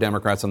problem for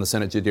Democrats on the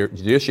Senate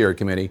Judiciary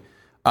Committee.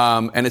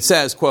 And it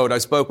says, quote, "I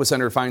spoke with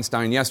Senator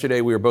Feinstein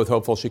yesterday. We are both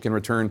hopeful she can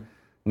return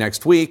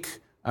next week."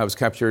 I was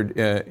captured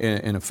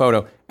in a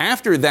photo.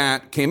 After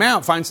that came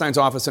out, Feinstein's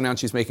office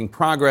announced she's making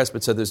progress,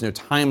 but said there's no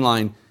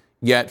timeline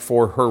yet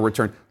for her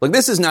return. Look,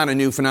 this is not a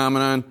new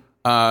phenomenon.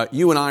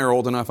 You and I are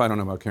old enough, I don't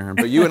know about Karen,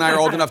 but you and I are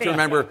old enough to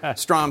remember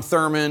Strom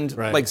Thurmond,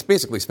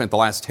 basically spent the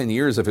last 10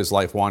 years of his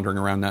life wandering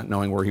around not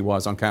knowing where he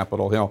was on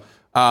Capitol Hill.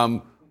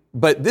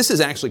 But this is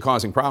actually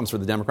causing problems for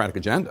the Democratic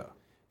agenda.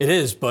 It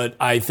is, but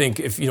I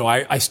think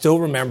I still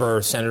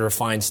remember Senator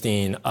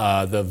Feinstein,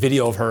 the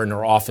video of her in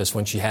her office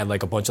when she had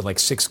a bunch of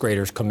sixth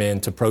graders come in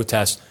to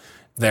protest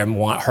them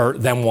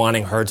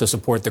wanting her to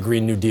support the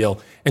Green New Deal.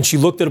 And she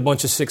looked at a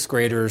bunch of sixth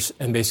graders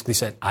and basically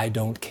said, "I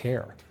don't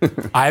care.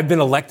 I've been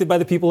elected by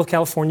the people of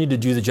California to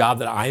do the job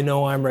that I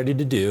know I'm ready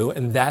to do,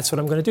 and that's what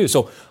I'm going to do."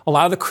 So a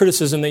lot of the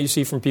criticism that you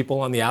see from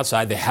people on the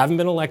outside, they haven't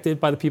been elected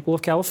by the people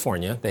of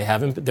California.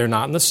 They're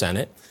not in the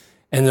Senate.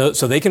 And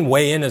so they can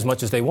weigh in as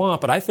much as they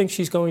want, but I think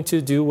she's going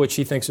to do what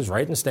she thinks is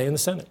right and stay in the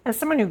Senate. As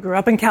someone who grew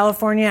up in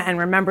California and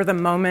remember the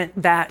moment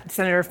that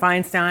Senator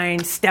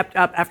Feinstein stepped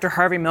up after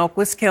Harvey Milk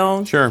was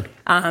killed, sure,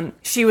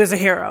 she was a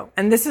hero.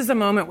 And this is a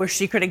moment where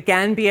she could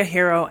again be a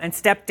hero and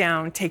step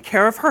down, take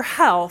care of her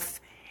health,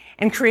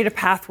 and create a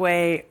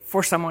pathway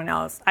for someone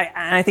else.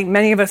 And I think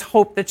many of us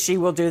hope that she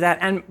will do that.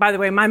 And by the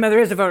way, my mother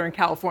is a voter in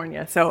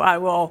California, so I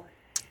will...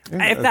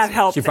 If that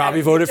helps. She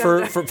probably voted for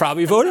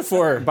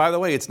her. By the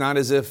way, it's not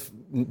as if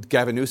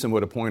Gavin Newsom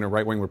would appoint a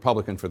right-wing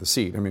Republican for the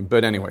seat. I mean,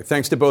 but anyway,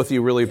 thanks to both of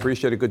you. Really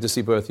appreciate it. Good to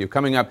see both of you.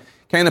 Coming up,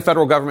 can the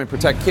federal government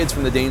protect kids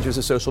from the dangers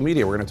of social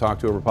media? We're going to talk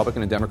to a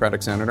Republican and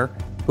Democratic senator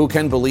who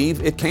can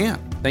believe it can.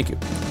 Thank you.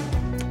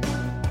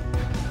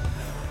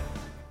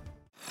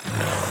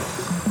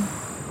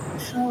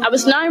 I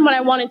was 9 when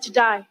I wanted to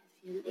die.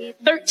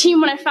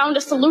 13 when I found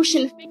a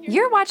solution.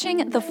 You're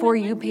watching the For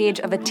You page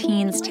of a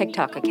teen's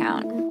TikTok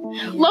account.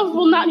 Love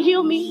will not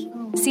heal me.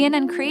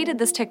 CNN created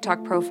this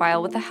TikTok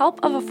profile with the help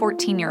of a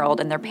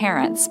 14-year-old and their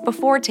parents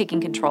before taking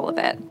control of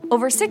it.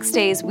 Over 6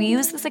 days, we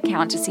used this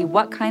account to see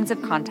what kinds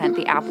of content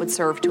the app would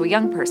serve to a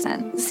young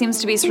person. It seems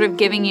to be sort of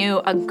giving you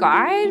a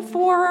guide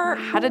for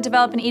how to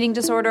develop an eating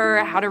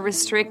disorder, how to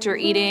restrict your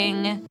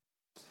eating.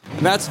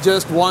 And that's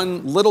just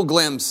one little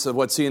glimpse of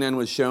what CNN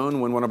was shown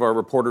when one of our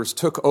reporters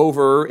took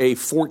over a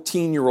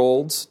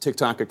 14-year-old's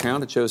TikTok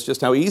account. It shows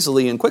just how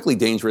easily and quickly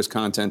dangerous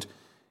content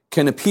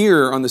can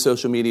appear on the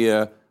social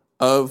media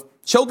of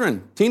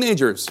children,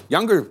 teenagers,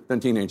 younger than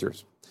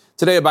teenagers.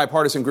 Today, a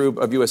bipartisan group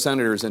of U.S.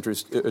 senators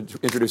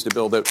introduced a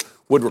bill that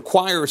would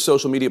require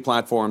social media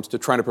platforms to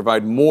try to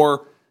provide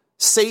more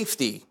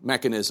safety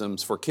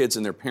mechanisms for kids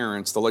and their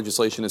parents. The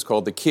legislation is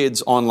called the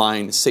Kids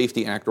Online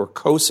Safety Act, or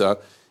KOSA.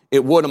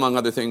 It would, among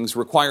other things,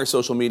 require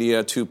social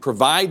media to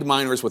provide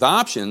minors with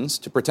options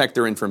to protect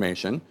their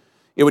information.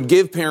 It would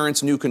give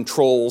parents new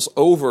controls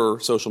over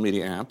social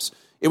media apps.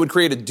 It would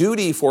create a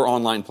duty for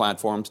online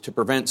platforms to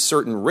prevent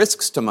certain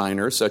risks to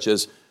minors, such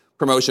as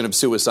promotion of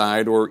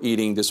suicide or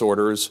eating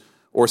disorders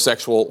or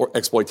sexual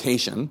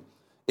exploitation.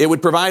 It would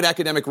provide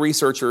academic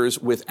researchers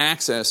with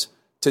access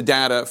to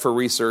data for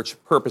research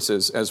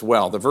purposes as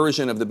well. The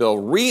version of the bill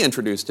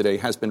reintroduced today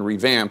has been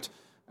revamped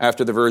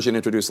after the version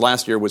introduced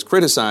last year was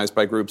criticized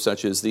by groups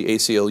such as the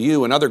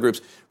ACLU and other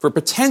groups for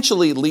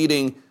potentially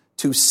leading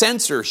to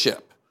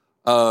censorship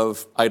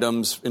of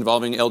items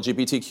involving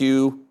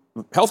LGBTQ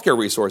healthcare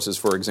resources,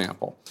 for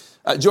example.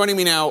 Joining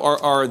me now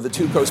are the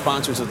two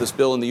co-sponsors of this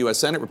bill in the U.S.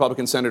 Senate,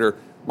 Republican Senator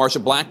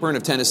Marsha Blackburn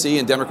of Tennessee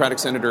and Democratic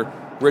Senator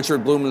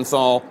Richard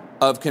Blumenthal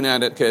of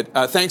Connecticut.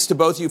 Thanks to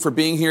both of you for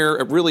being here.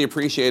 I really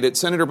appreciate it.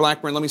 Senator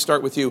Blackburn, let me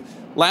start with you.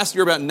 Last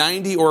year, about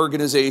 90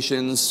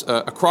 organizations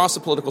across the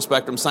political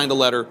spectrum signed a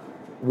letter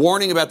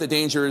warning about the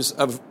dangers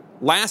of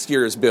last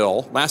year's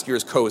bill, last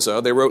year's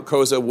KOSA. They wrote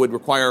KOSA would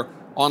require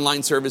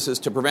online services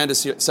to prevent a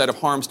set of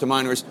harms to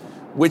minors,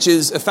 which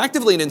is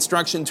effectively an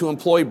instruction to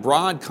employ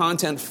broad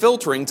content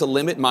filtering to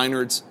limit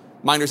minors'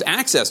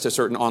 access to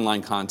certain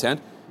online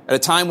content. At a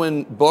time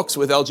when books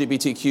with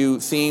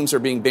LGBTQ themes are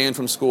being banned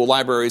from school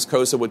libraries,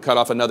 KOSA would cut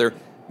off another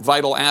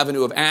vital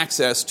avenue of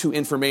access to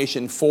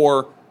information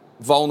for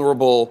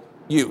vulnerable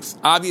youth.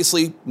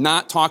 Obviously,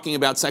 not talking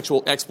about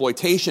sexual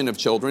exploitation of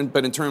children,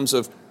 but in terms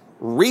of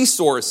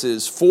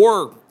resources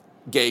for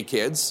gay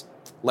kids,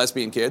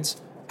 lesbian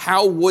kids,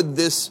 how would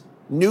this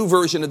new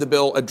version of the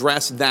bill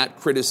address that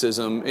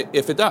criticism,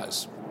 if it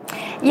does?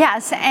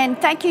 Yes, and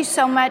thank you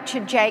so much,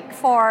 Jake,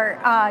 for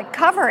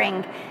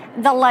covering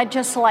the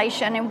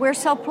legislation. And we're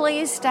so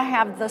pleased to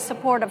have the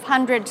support of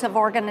hundreds of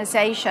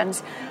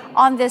organizations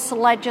on this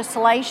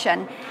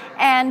legislation.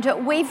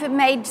 And we've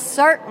made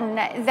certain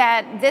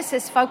that this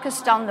is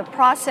focused on the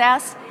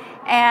process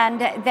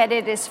and that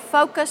it is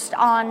focused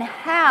on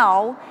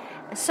how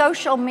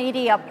social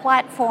media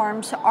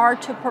platforms are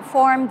to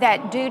perform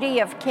that duty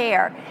of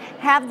care,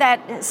 have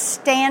that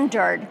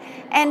standard,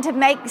 and to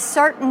make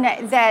certain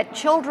that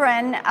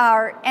children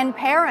and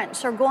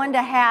parents are going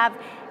to have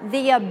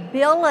the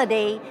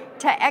ability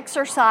to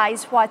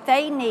exercise what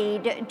they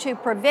need to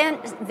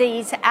prevent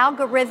these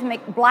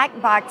algorithmic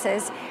black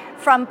boxes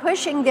from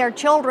pushing their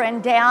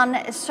children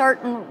down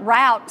certain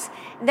routes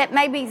that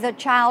maybe the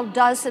child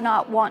does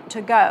not want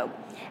to go.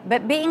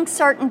 But being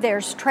certain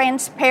there's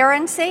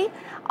transparency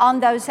on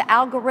those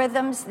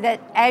algorithms, that,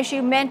 as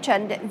you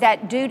mentioned,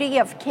 that duty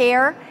of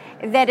care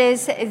that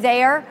is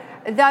there,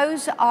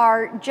 those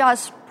are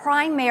just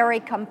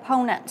primary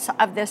components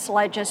of this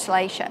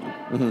legislation.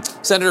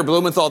 Mm-hmm. Senator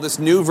Blumenthal, this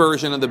new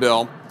version of the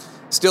bill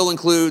still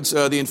includes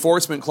the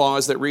enforcement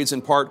clause that reads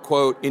in part,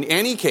 quote, in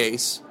any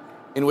case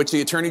in which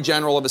the Attorney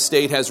General of a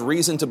state has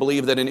reason to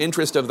believe that an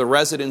interest of the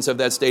residents of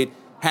that state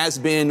has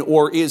been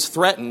or is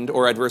threatened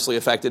or adversely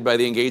affected by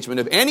the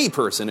engagement of any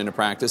person in a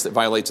practice that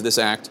violates this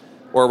act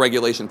or a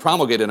regulation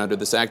promulgated under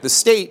this act, the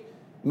state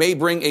may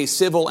bring a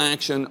civil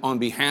action on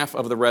behalf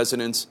of the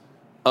residents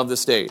of the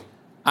state.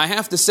 I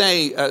have to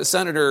say,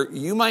 Senator,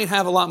 you might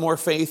have a lot more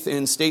faith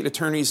in state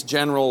attorneys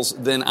generals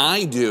than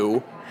I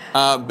do,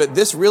 but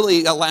this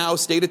really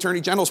allows state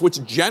attorney generals,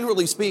 which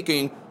generally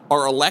speaking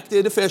are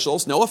elected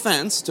officials, no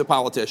offense to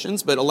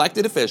politicians, but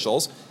elected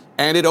officials,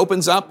 and it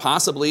opens up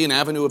possibly an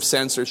avenue of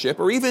censorship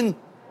or even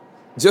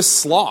just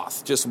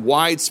sloth, just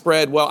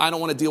widespread, well, I don't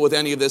want to deal with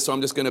any of this, so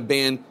I'm just going to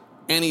ban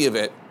any of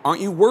it.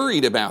 Aren't you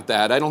worried about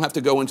that? I don't have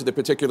to go into the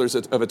particulars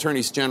of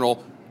attorneys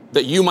general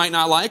that you might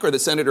not like or that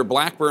Senator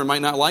Blackburn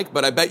might not like,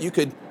 but I bet you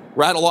could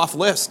rattle off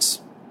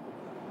lists.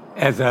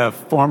 As a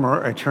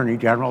former attorney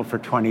general for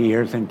 20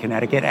 years in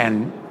Connecticut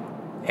and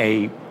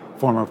a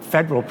former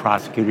federal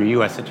prosecutor,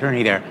 U.S.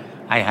 attorney there,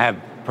 I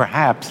have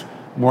perhaps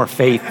more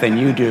faith than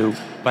you do,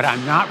 but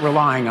I'm not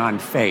relying on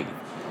faith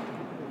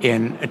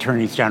in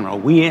attorneys general.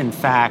 We, in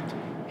fact,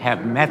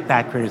 have met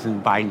that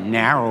criticism by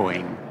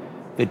narrowing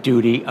the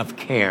duty of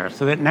care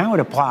so that now it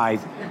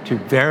applies to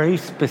very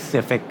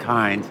specific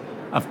kinds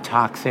of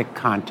toxic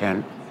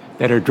content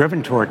that are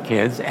driven toward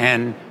kids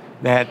and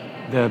that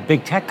the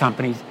big tech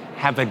companies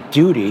have a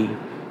duty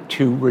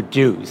to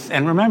reduce.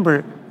 And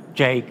remember,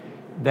 Jake,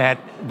 that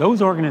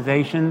those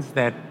organizations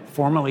that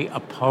formerly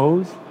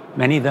oppose,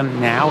 many of them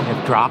now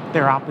have dropped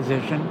their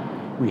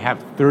opposition. We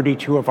have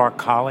 32 of our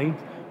colleagues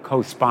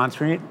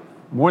co-sponsoring it,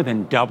 more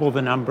than double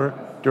the number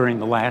during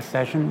the last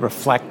session,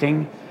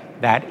 reflecting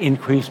that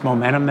increased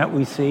momentum that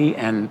we see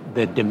and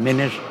the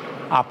diminished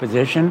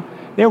opposition.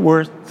 There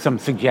were some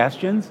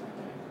suggestions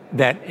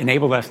that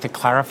enabled us to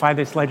clarify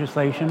this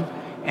legislation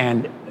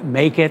and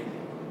make it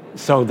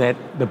so that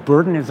the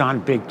burden is on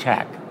big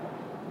tech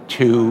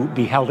to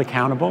be held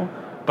accountable,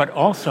 but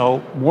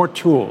also more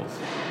tools,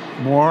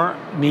 more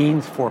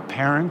means for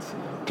parents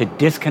to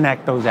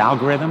disconnect those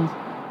algorithms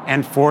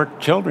and for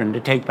children to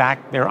take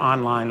back their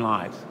online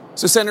lives.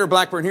 So, Senator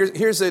Blackburn,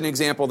 here's an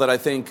example that I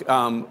think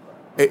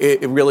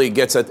it really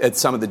gets at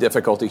some of the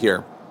difficulty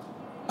here.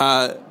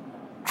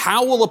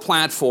 How will a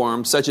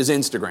platform such as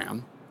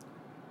Instagram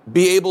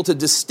be able to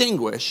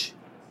distinguish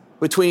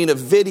between a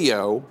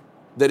video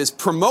that is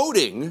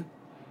promoting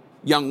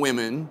young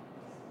women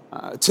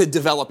to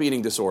develop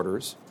eating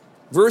disorders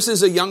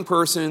versus a young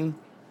person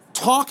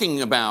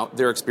talking about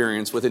their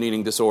experience with an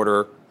eating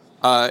disorder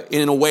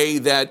in a way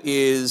that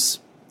is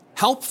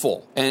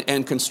helpful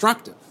and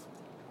constructive?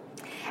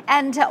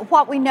 And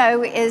what we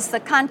know is the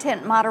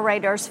content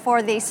moderators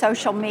for these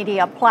social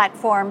media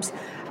platforms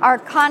are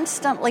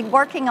constantly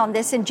working on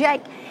this. And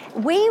Jake,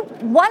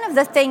 one of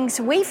the things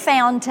we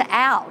found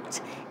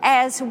out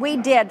as we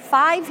did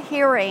 5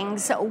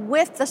 hearings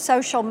with the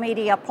social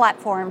media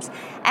platforms,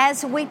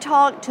 as we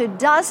talked to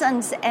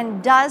dozens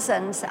and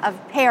dozens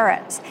of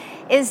parents,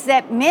 is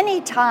that many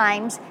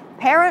times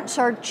parents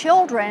or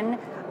children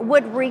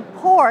would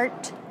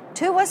report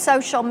to a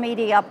social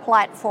media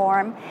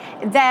platform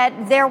that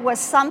there was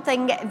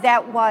something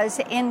that was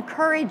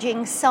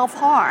encouraging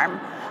self-harm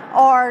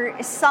or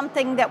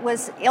something that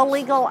was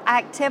illegal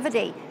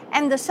activity,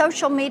 and the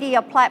social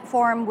media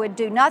platform would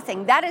do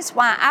nothing. That is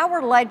why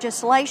our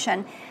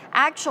legislation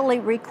actually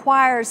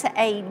requires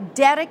a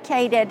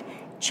dedicated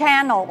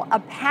channel, a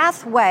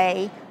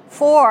pathway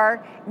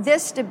for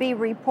this to be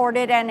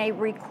reported, and a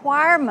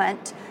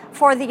requirement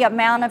for the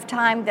amount of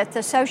time that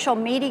the social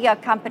media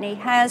company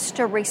has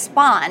to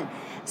respond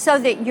so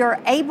that you're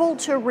able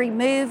to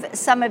remove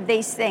some of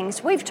these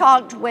things. We've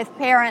talked with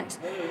parents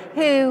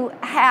who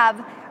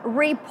have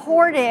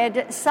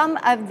reported some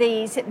of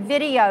these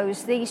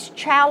videos, these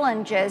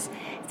challenges,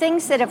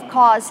 things that have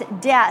caused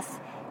death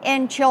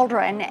in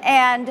children,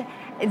 and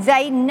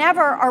they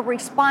never are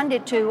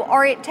responded to,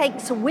 or it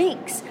takes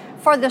weeks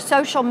for the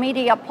social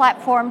media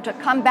platform to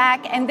come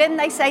back, and then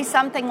they say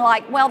something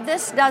like, well,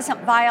 this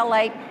doesn't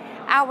violate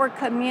our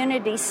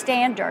community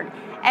standard.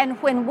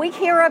 And when we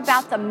hear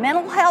about the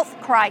mental health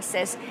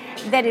crisis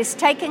that is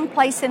taking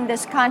place in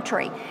this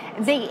country,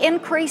 the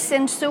increase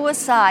in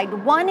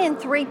suicide, 1 in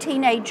 3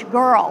 teenage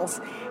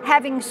girls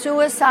having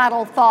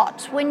suicidal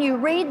thoughts, when you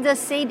read the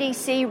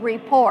CDC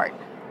report,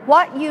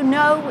 what you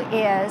know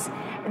is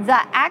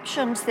the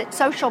actions that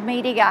social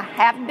media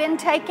have been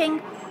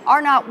taking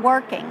are not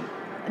working.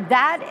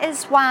 That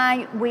is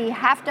why we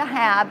have to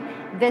have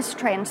this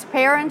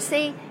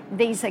transparency,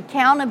 these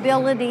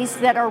accountabilities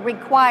that are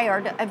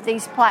required of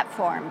these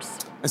platforms.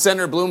 And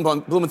Senator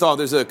Blumenthal,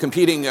 there's a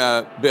competing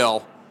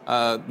bill,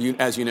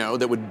 as you know,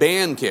 that would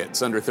ban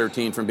kids under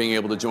 13 from being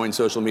able to join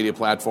social media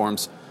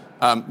platforms.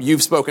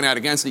 You've spoken out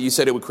against it. You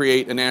said it would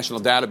create a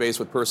national database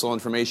with personal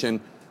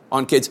information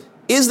on kids.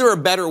 Is there a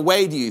better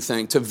way, do you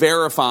think, to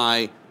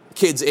verify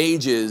kids'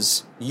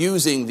 ages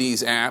using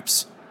these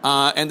apps,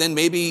 and then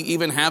maybe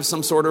even have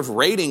some sort of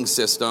rating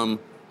system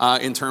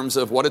in terms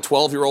of what a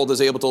 12-year-old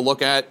is able to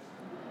look at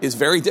is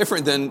very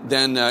different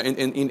than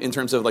in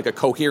terms of like a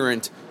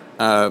coherent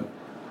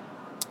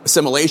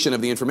assimilation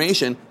of the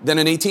information than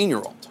an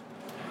 18-year-old?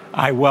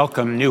 I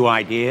welcome new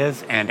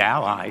ideas and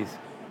allies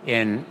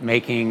in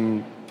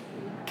making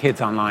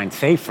kids online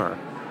safer.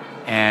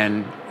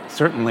 And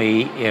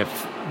certainly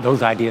if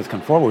those ideas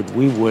come forward,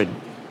 we would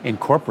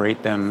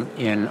incorporate them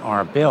in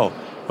our bill.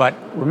 But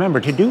remember,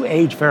 to do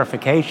age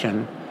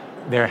verification,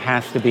 there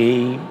has to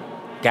be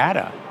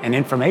data and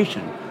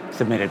information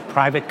submitted,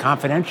 private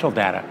confidential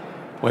data,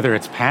 whether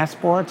it's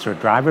passports or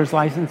driver's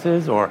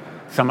licenses or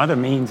some other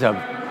means of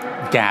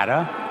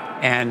data,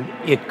 and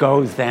it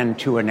goes then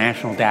to a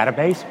national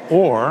database,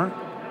 or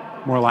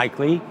more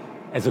likely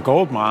as a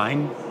gold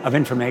mine of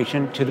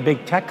information to the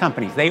big tech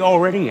companies. They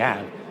already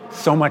have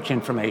so much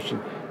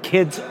information.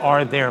 Kids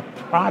are their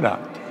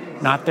product,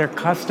 not their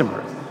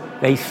customers.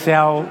 They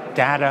sell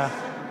data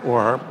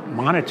or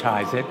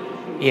monetize it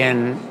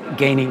in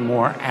gaining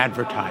more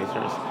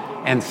advertisers.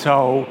 And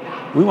so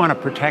we want to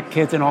protect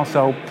kids and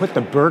also put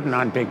the burden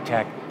on big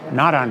tech,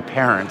 not on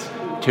parents,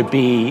 to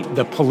be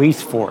the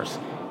police force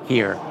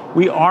here.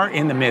 We are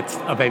in the midst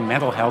of a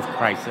mental health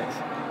crisis,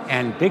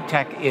 and big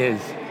tech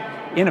is,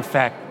 in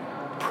effect,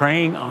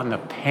 preying on the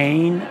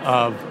pain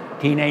of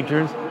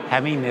teenagers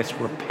having this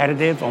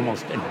repetitive,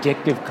 almost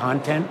addictive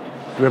content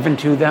driven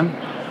to them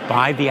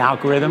by the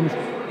algorithms,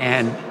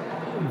 and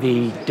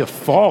the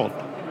default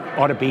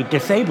ought to be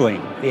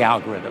disabling the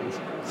algorithms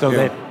so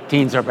that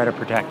teens are better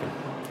protected.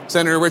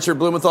 Senator Richard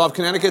Blumenthal of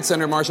Connecticut,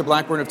 Senator Marsha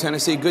Blackburn of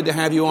Tennessee, good to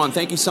have you on.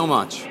 Thank you so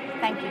much.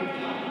 Thank you.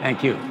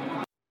 Thank you.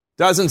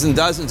 Dozens and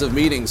dozens of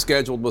meetings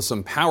scheduled with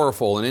some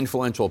powerful and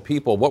influential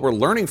people. What we're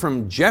learning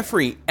from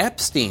Jeffrey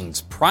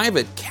Epstein's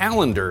private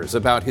calendars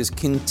about his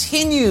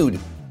continued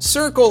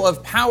circle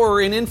of power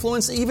and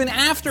influence even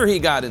after he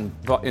got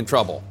in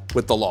trouble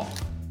with the law.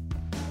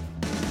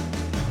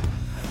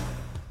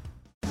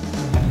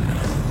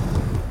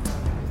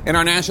 In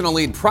our national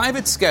lead,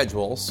 private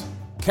schedules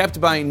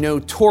kept by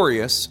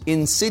notorious,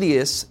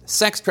 insidious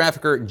sex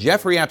trafficker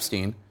Jeffrey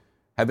Epstein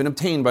have been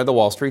obtained by the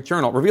Wall Street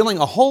Journal, revealing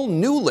a whole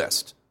new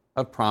list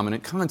of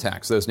prominent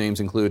contacts. Those names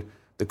include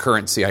the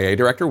current CIA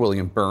director,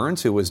 William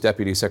Burns, who was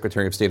Deputy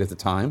Secretary of State at the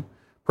time,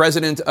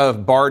 President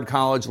of Bard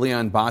College,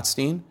 Leon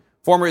Botstein,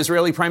 former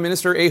Israeli Prime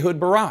Minister Ehud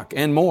Barak,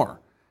 and more.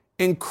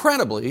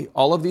 Incredibly,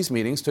 all of these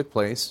meetings took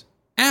place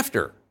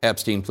after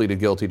Epstein pleaded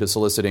guilty to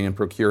soliciting and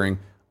procuring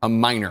a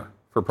minor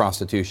for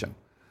prostitution.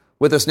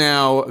 With us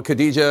now,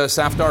 Khadija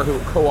Safdar, who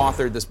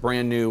co-authored this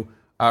brand new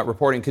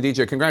reporting.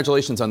 Khadija,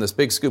 congratulations on this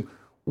big scoop.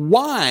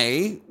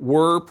 Why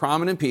were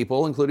prominent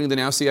people, including the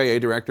now CIA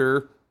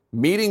director,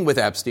 meeting with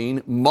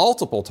Epstein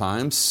multiple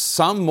times,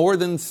 some more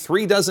than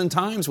 36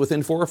 times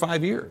within 4 or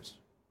 5 years?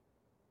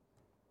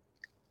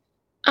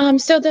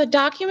 So the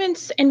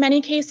documents in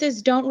many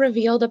cases don't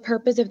reveal the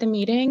purpose of the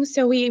meeting.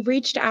 So we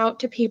reached out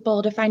to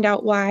people to find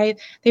out why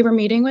they were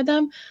meeting with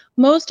them.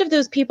 Most of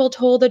those people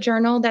told the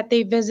Journal that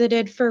they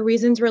visited for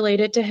reasons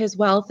related to his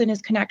wealth and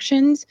his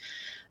connections.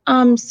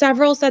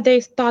 Several said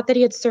they thought that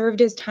he had served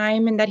his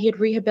time and that he had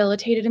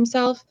rehabilitated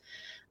himself.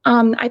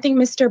 I think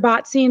Mr.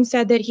 Botstein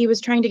said that he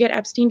was trying to get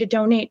Epstein to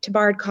donate to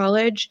Bard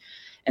College.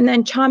 And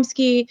then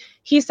Chomsky,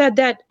 he said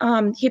that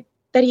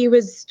he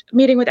was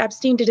meeting with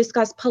Epstein to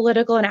discuss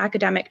political and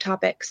academic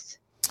topics.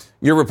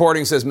 Your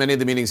reporting says many of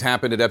the meetings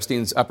happened at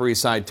Epstein's Upper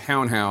East Side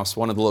townhouse,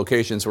 one of the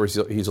locations where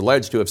he's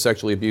alleged to have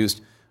sexually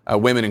abused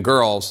women and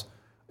girls.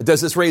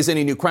 Does this raise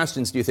any new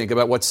questions, do you think,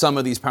 about what some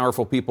of these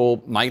powerful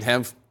people might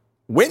have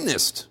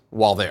witnessed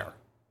while there?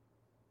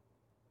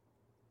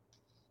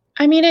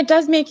 I mean, it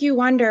does make you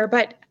wonder,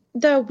 but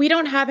we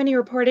don't have any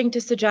reporting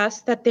to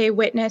suggest that they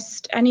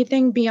witnessed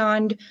anything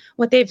beyond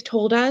what they've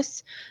told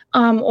us,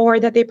 or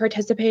that they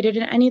participated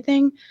in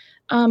anything.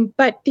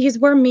 But these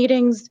were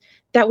meetings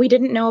that we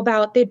didn't know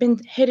about. They'd been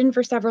hidden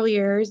for several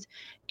years,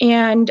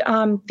 and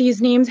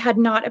these names had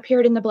not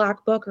appeared in the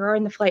Black Book or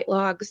in the flight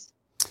logs.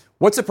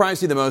 What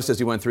surprised you the most as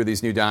you went through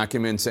these new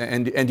documents?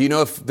 And do you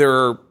know if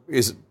there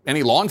is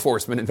any law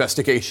enforcement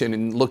investigation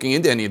in looking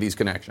into any of these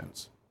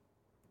connections?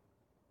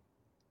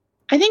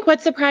 I think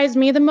what surprised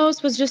me the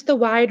most was just the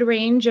wide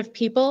range of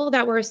people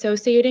that were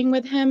associating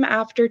with him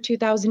after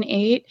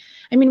 2008.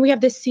 I mean, we have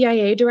the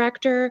CIA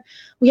director,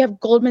 we have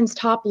Goldman's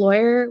top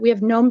lawyer, we have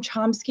Noam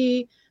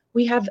Chomsky,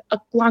 we have a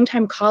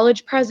longtime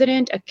college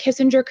president, a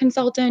Kissinger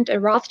consultant, a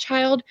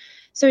Rothschild.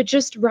 So it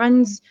just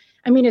runs,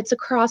 I mean, it's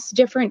across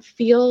different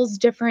fields,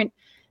 different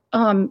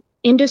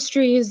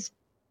industries.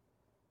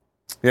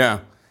 Yeah.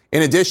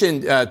 In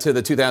addition to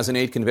the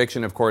 2008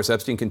 conviction, of course,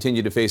 Epstein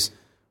continued to face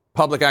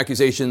public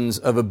accusations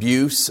of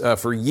abuse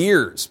for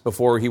years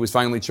before he was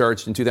finally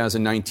charged in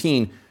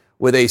 2019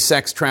 with a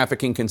sex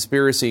trafficking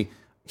conspiracy.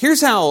 Here's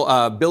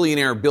how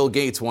billionaire Bill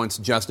Gates once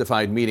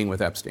justified meeting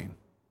with Epstein.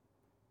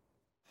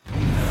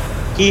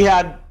 He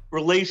had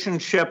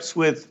relationships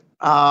with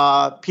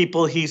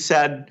people he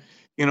said,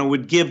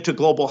 would give to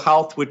global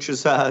health, which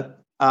is a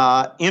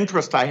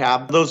interest I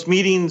have. Those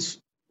meetings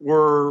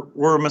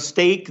were a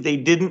mistake. They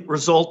didn't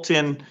result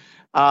in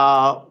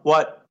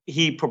what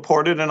he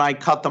purported, and I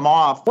cut them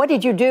off. What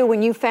did you do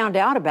when you found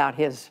out about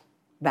his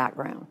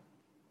background?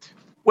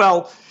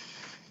 Well,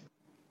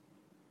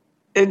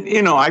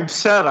 and I've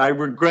said I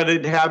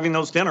regretted having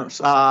those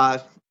dinners,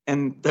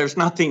 and there's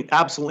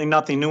absolutely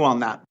nothing new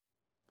on that.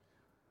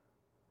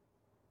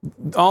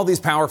 All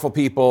these powerful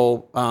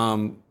people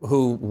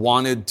who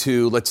wanted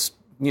to, let's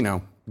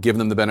give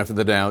them the benefit of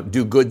the doubt,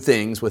 do good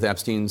things with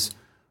Epstein's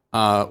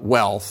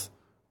wealth,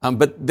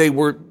 but they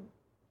were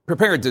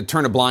prepared to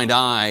turn a blind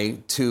eye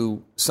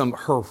to some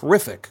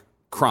horrific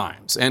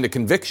crimes and a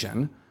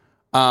conviction.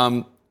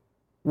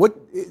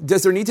 What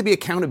does there need to be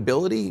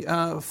accountability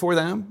for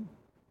them?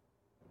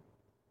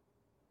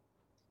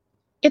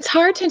 It's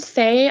hard to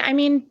say. I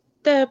mean,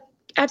 the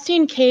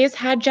Epstein case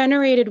had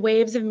generated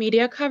waves of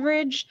media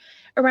coverage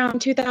around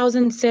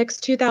 2006,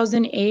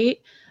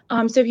 2008.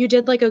 So if you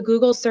did like a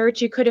Google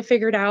search, you could have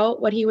figured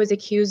out what he was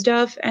accused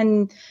of.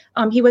 And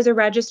he was a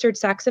registered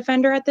sex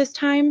offender at this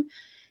time.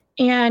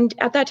 And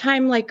at that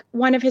time, like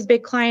one of his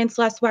big clients,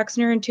 Les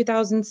Wexner, in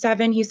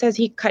 2007, he says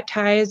he cut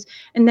ties.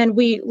 And then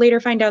we later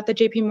find out that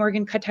JP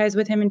Morgan cut ties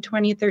with him in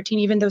 2013,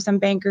 even though some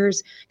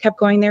bankers kept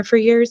going there for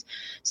years.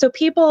 So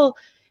people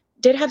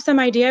did have some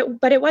idea,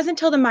 but it wasn't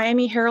until the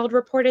Miami Herald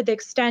reported the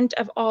extent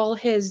of all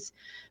his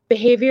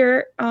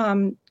behavior.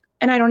 And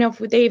I don't know if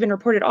they even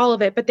reported all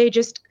of it, but they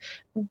just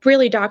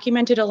really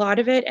documented a lot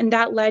of it. And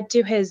that led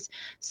to his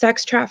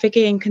sex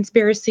trafficking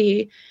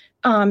conspiracy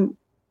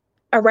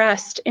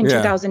arrest in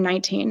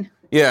 2019.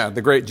 Yeah,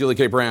 the great Julie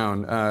K.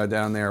 Brown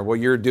down there. Well,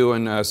 you're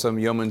doing some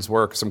yeoman's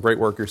work, some great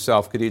work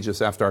yourself. Khadija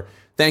Safdar,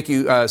 thank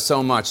you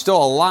so much. Still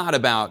a lot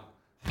about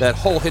that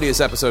whole hideous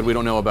episode we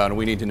don't know about, and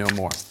we need to know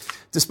more.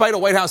 Despite a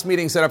White House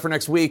meeting set up for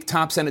next week,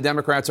 top Senate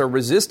Democrats are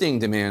resisting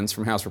demands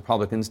from House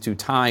Republicans to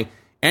tie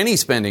any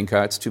spending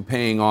cuts to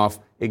paying off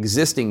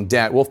existing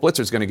debt. Wolf Blitzer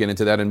is going to get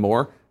into that and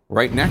more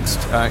right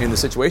next in the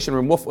Situation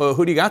Room. Wolf,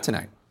 who do you got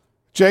tonight?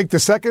 Jake, the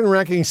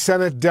second-ranking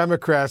Senate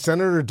Democrat,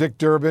 Senator Dick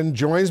Durbin,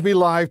 joins me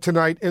live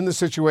tonight in the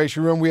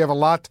Situation Room. We have a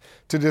lot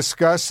to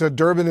discuss.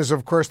 Durbin is,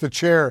 of course, the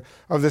chair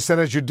of the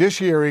Senate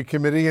Judiciary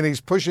Committee, and he's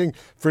pushing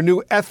for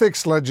new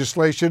ethics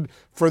legislation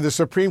for the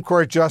Supreme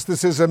Court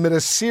justices amid a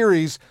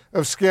series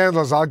of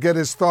scandals. I'll get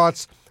his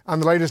thoughts on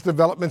the latest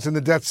developments in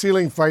the debt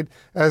ceiling fight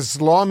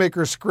as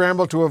lawmakers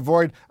scramble to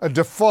avoid a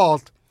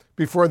default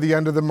before the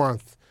end of the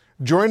month.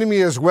 Joining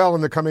me as well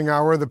in the coming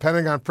hour, the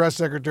Pentagon Press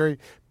Secretary,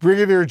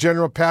 Brigadier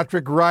General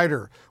Patrick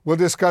Ryder. We'll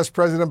discuss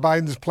President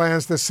Biden's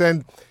plans to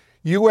send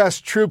U.S.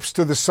 troops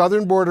to the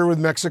southern border with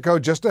Mexico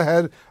just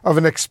ahead of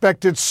an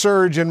expected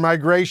surge in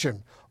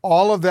migration.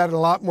 All of that and a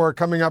lot more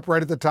coming up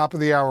right at the top of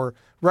the hour,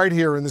 right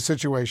here in the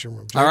Situation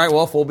Room. All right,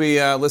 Wolf, we'll be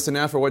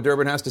listening now for what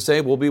Durbin has to say.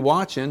 We'll be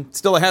watching.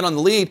 Still ahead on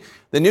the lead,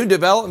 the new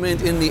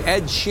development in the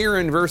Ed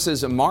Sheeran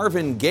versus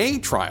Marvin Gaye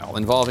trial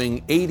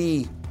involving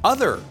 80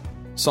 other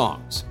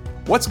songs.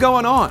 What's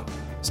going on?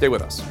 Stay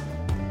with us.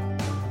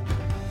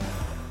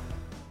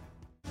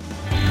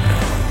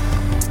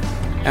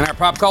 And our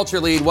pop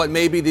culture lead, what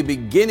may be the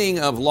beginning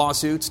of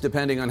lawsuits,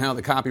 depending on how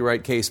the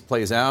copyright case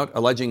plays out,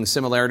 alleging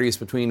similarities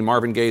between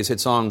Marvin Gaye's hit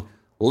song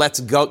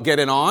Let's Go Get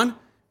It On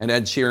and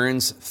Ed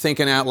Sheeran's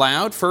Thinking Out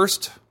Loud.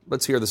 First,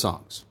 let's hear the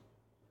songs.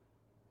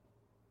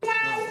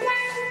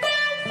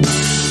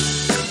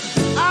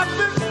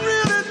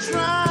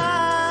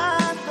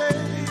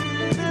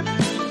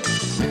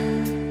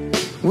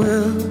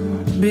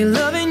 We'll be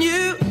loving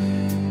you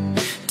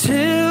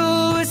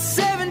till we're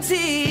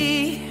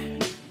 70.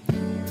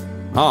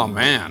 Oh,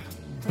 man.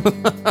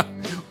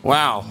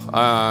 Wow.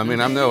 I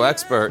mean, I'm no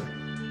expert,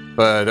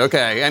 but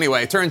okay.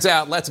 Anyway, turns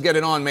out Let's Get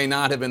It On may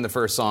not have been the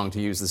first song to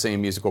use the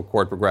same musical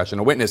chord progression.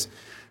 A witness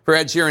for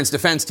Ed Sheeran's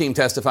defense team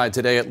testified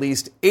today at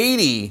least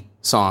 80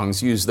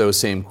 songs used those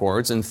same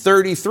chords, and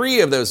 33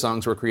 of those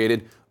songs were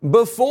created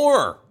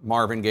before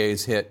Marvin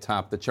Gaye's hit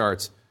topped the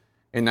charts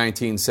in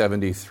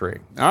 1973.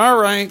 All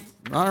right.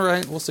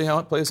 We'll see how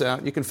it plays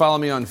out. You can follow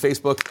me on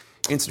Facebook,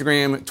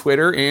 Instagram,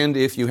 Twitter, and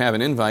if you have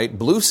an invite,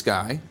 Blue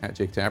Sky at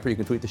Jake Tapper. You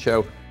can tweet the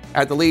show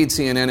at The Lead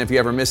CNN. If you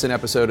ever miss an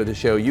episode of the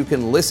show, you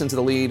can listen to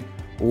The Lead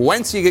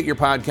once you get your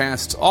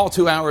podcasts, all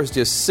 2 hours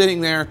just sitting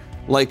there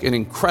like an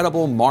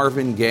incredible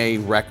Marvin Gaye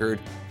record,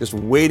 just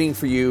waiting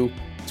for you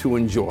to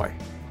enjoy.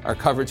 Our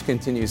coverage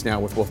continues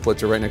now with Wolf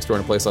Blitzer right next door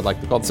in a place I'd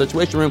like to call the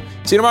Situation Room.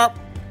 See you tomorrow.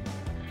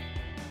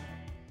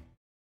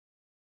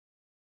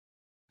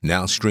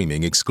 Now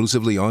streaming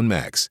exclusively on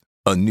Max,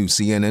 a new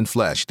CNN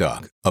Flash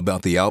doc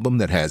about the album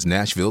that has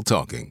Nashville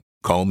talking,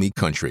 Call Me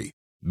Country,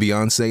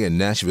 Beyoncé and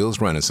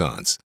Nashville's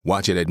Renaissance.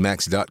 Watch it at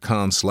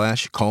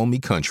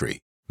max.com/callmecountry.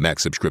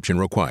 Max subscription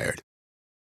required.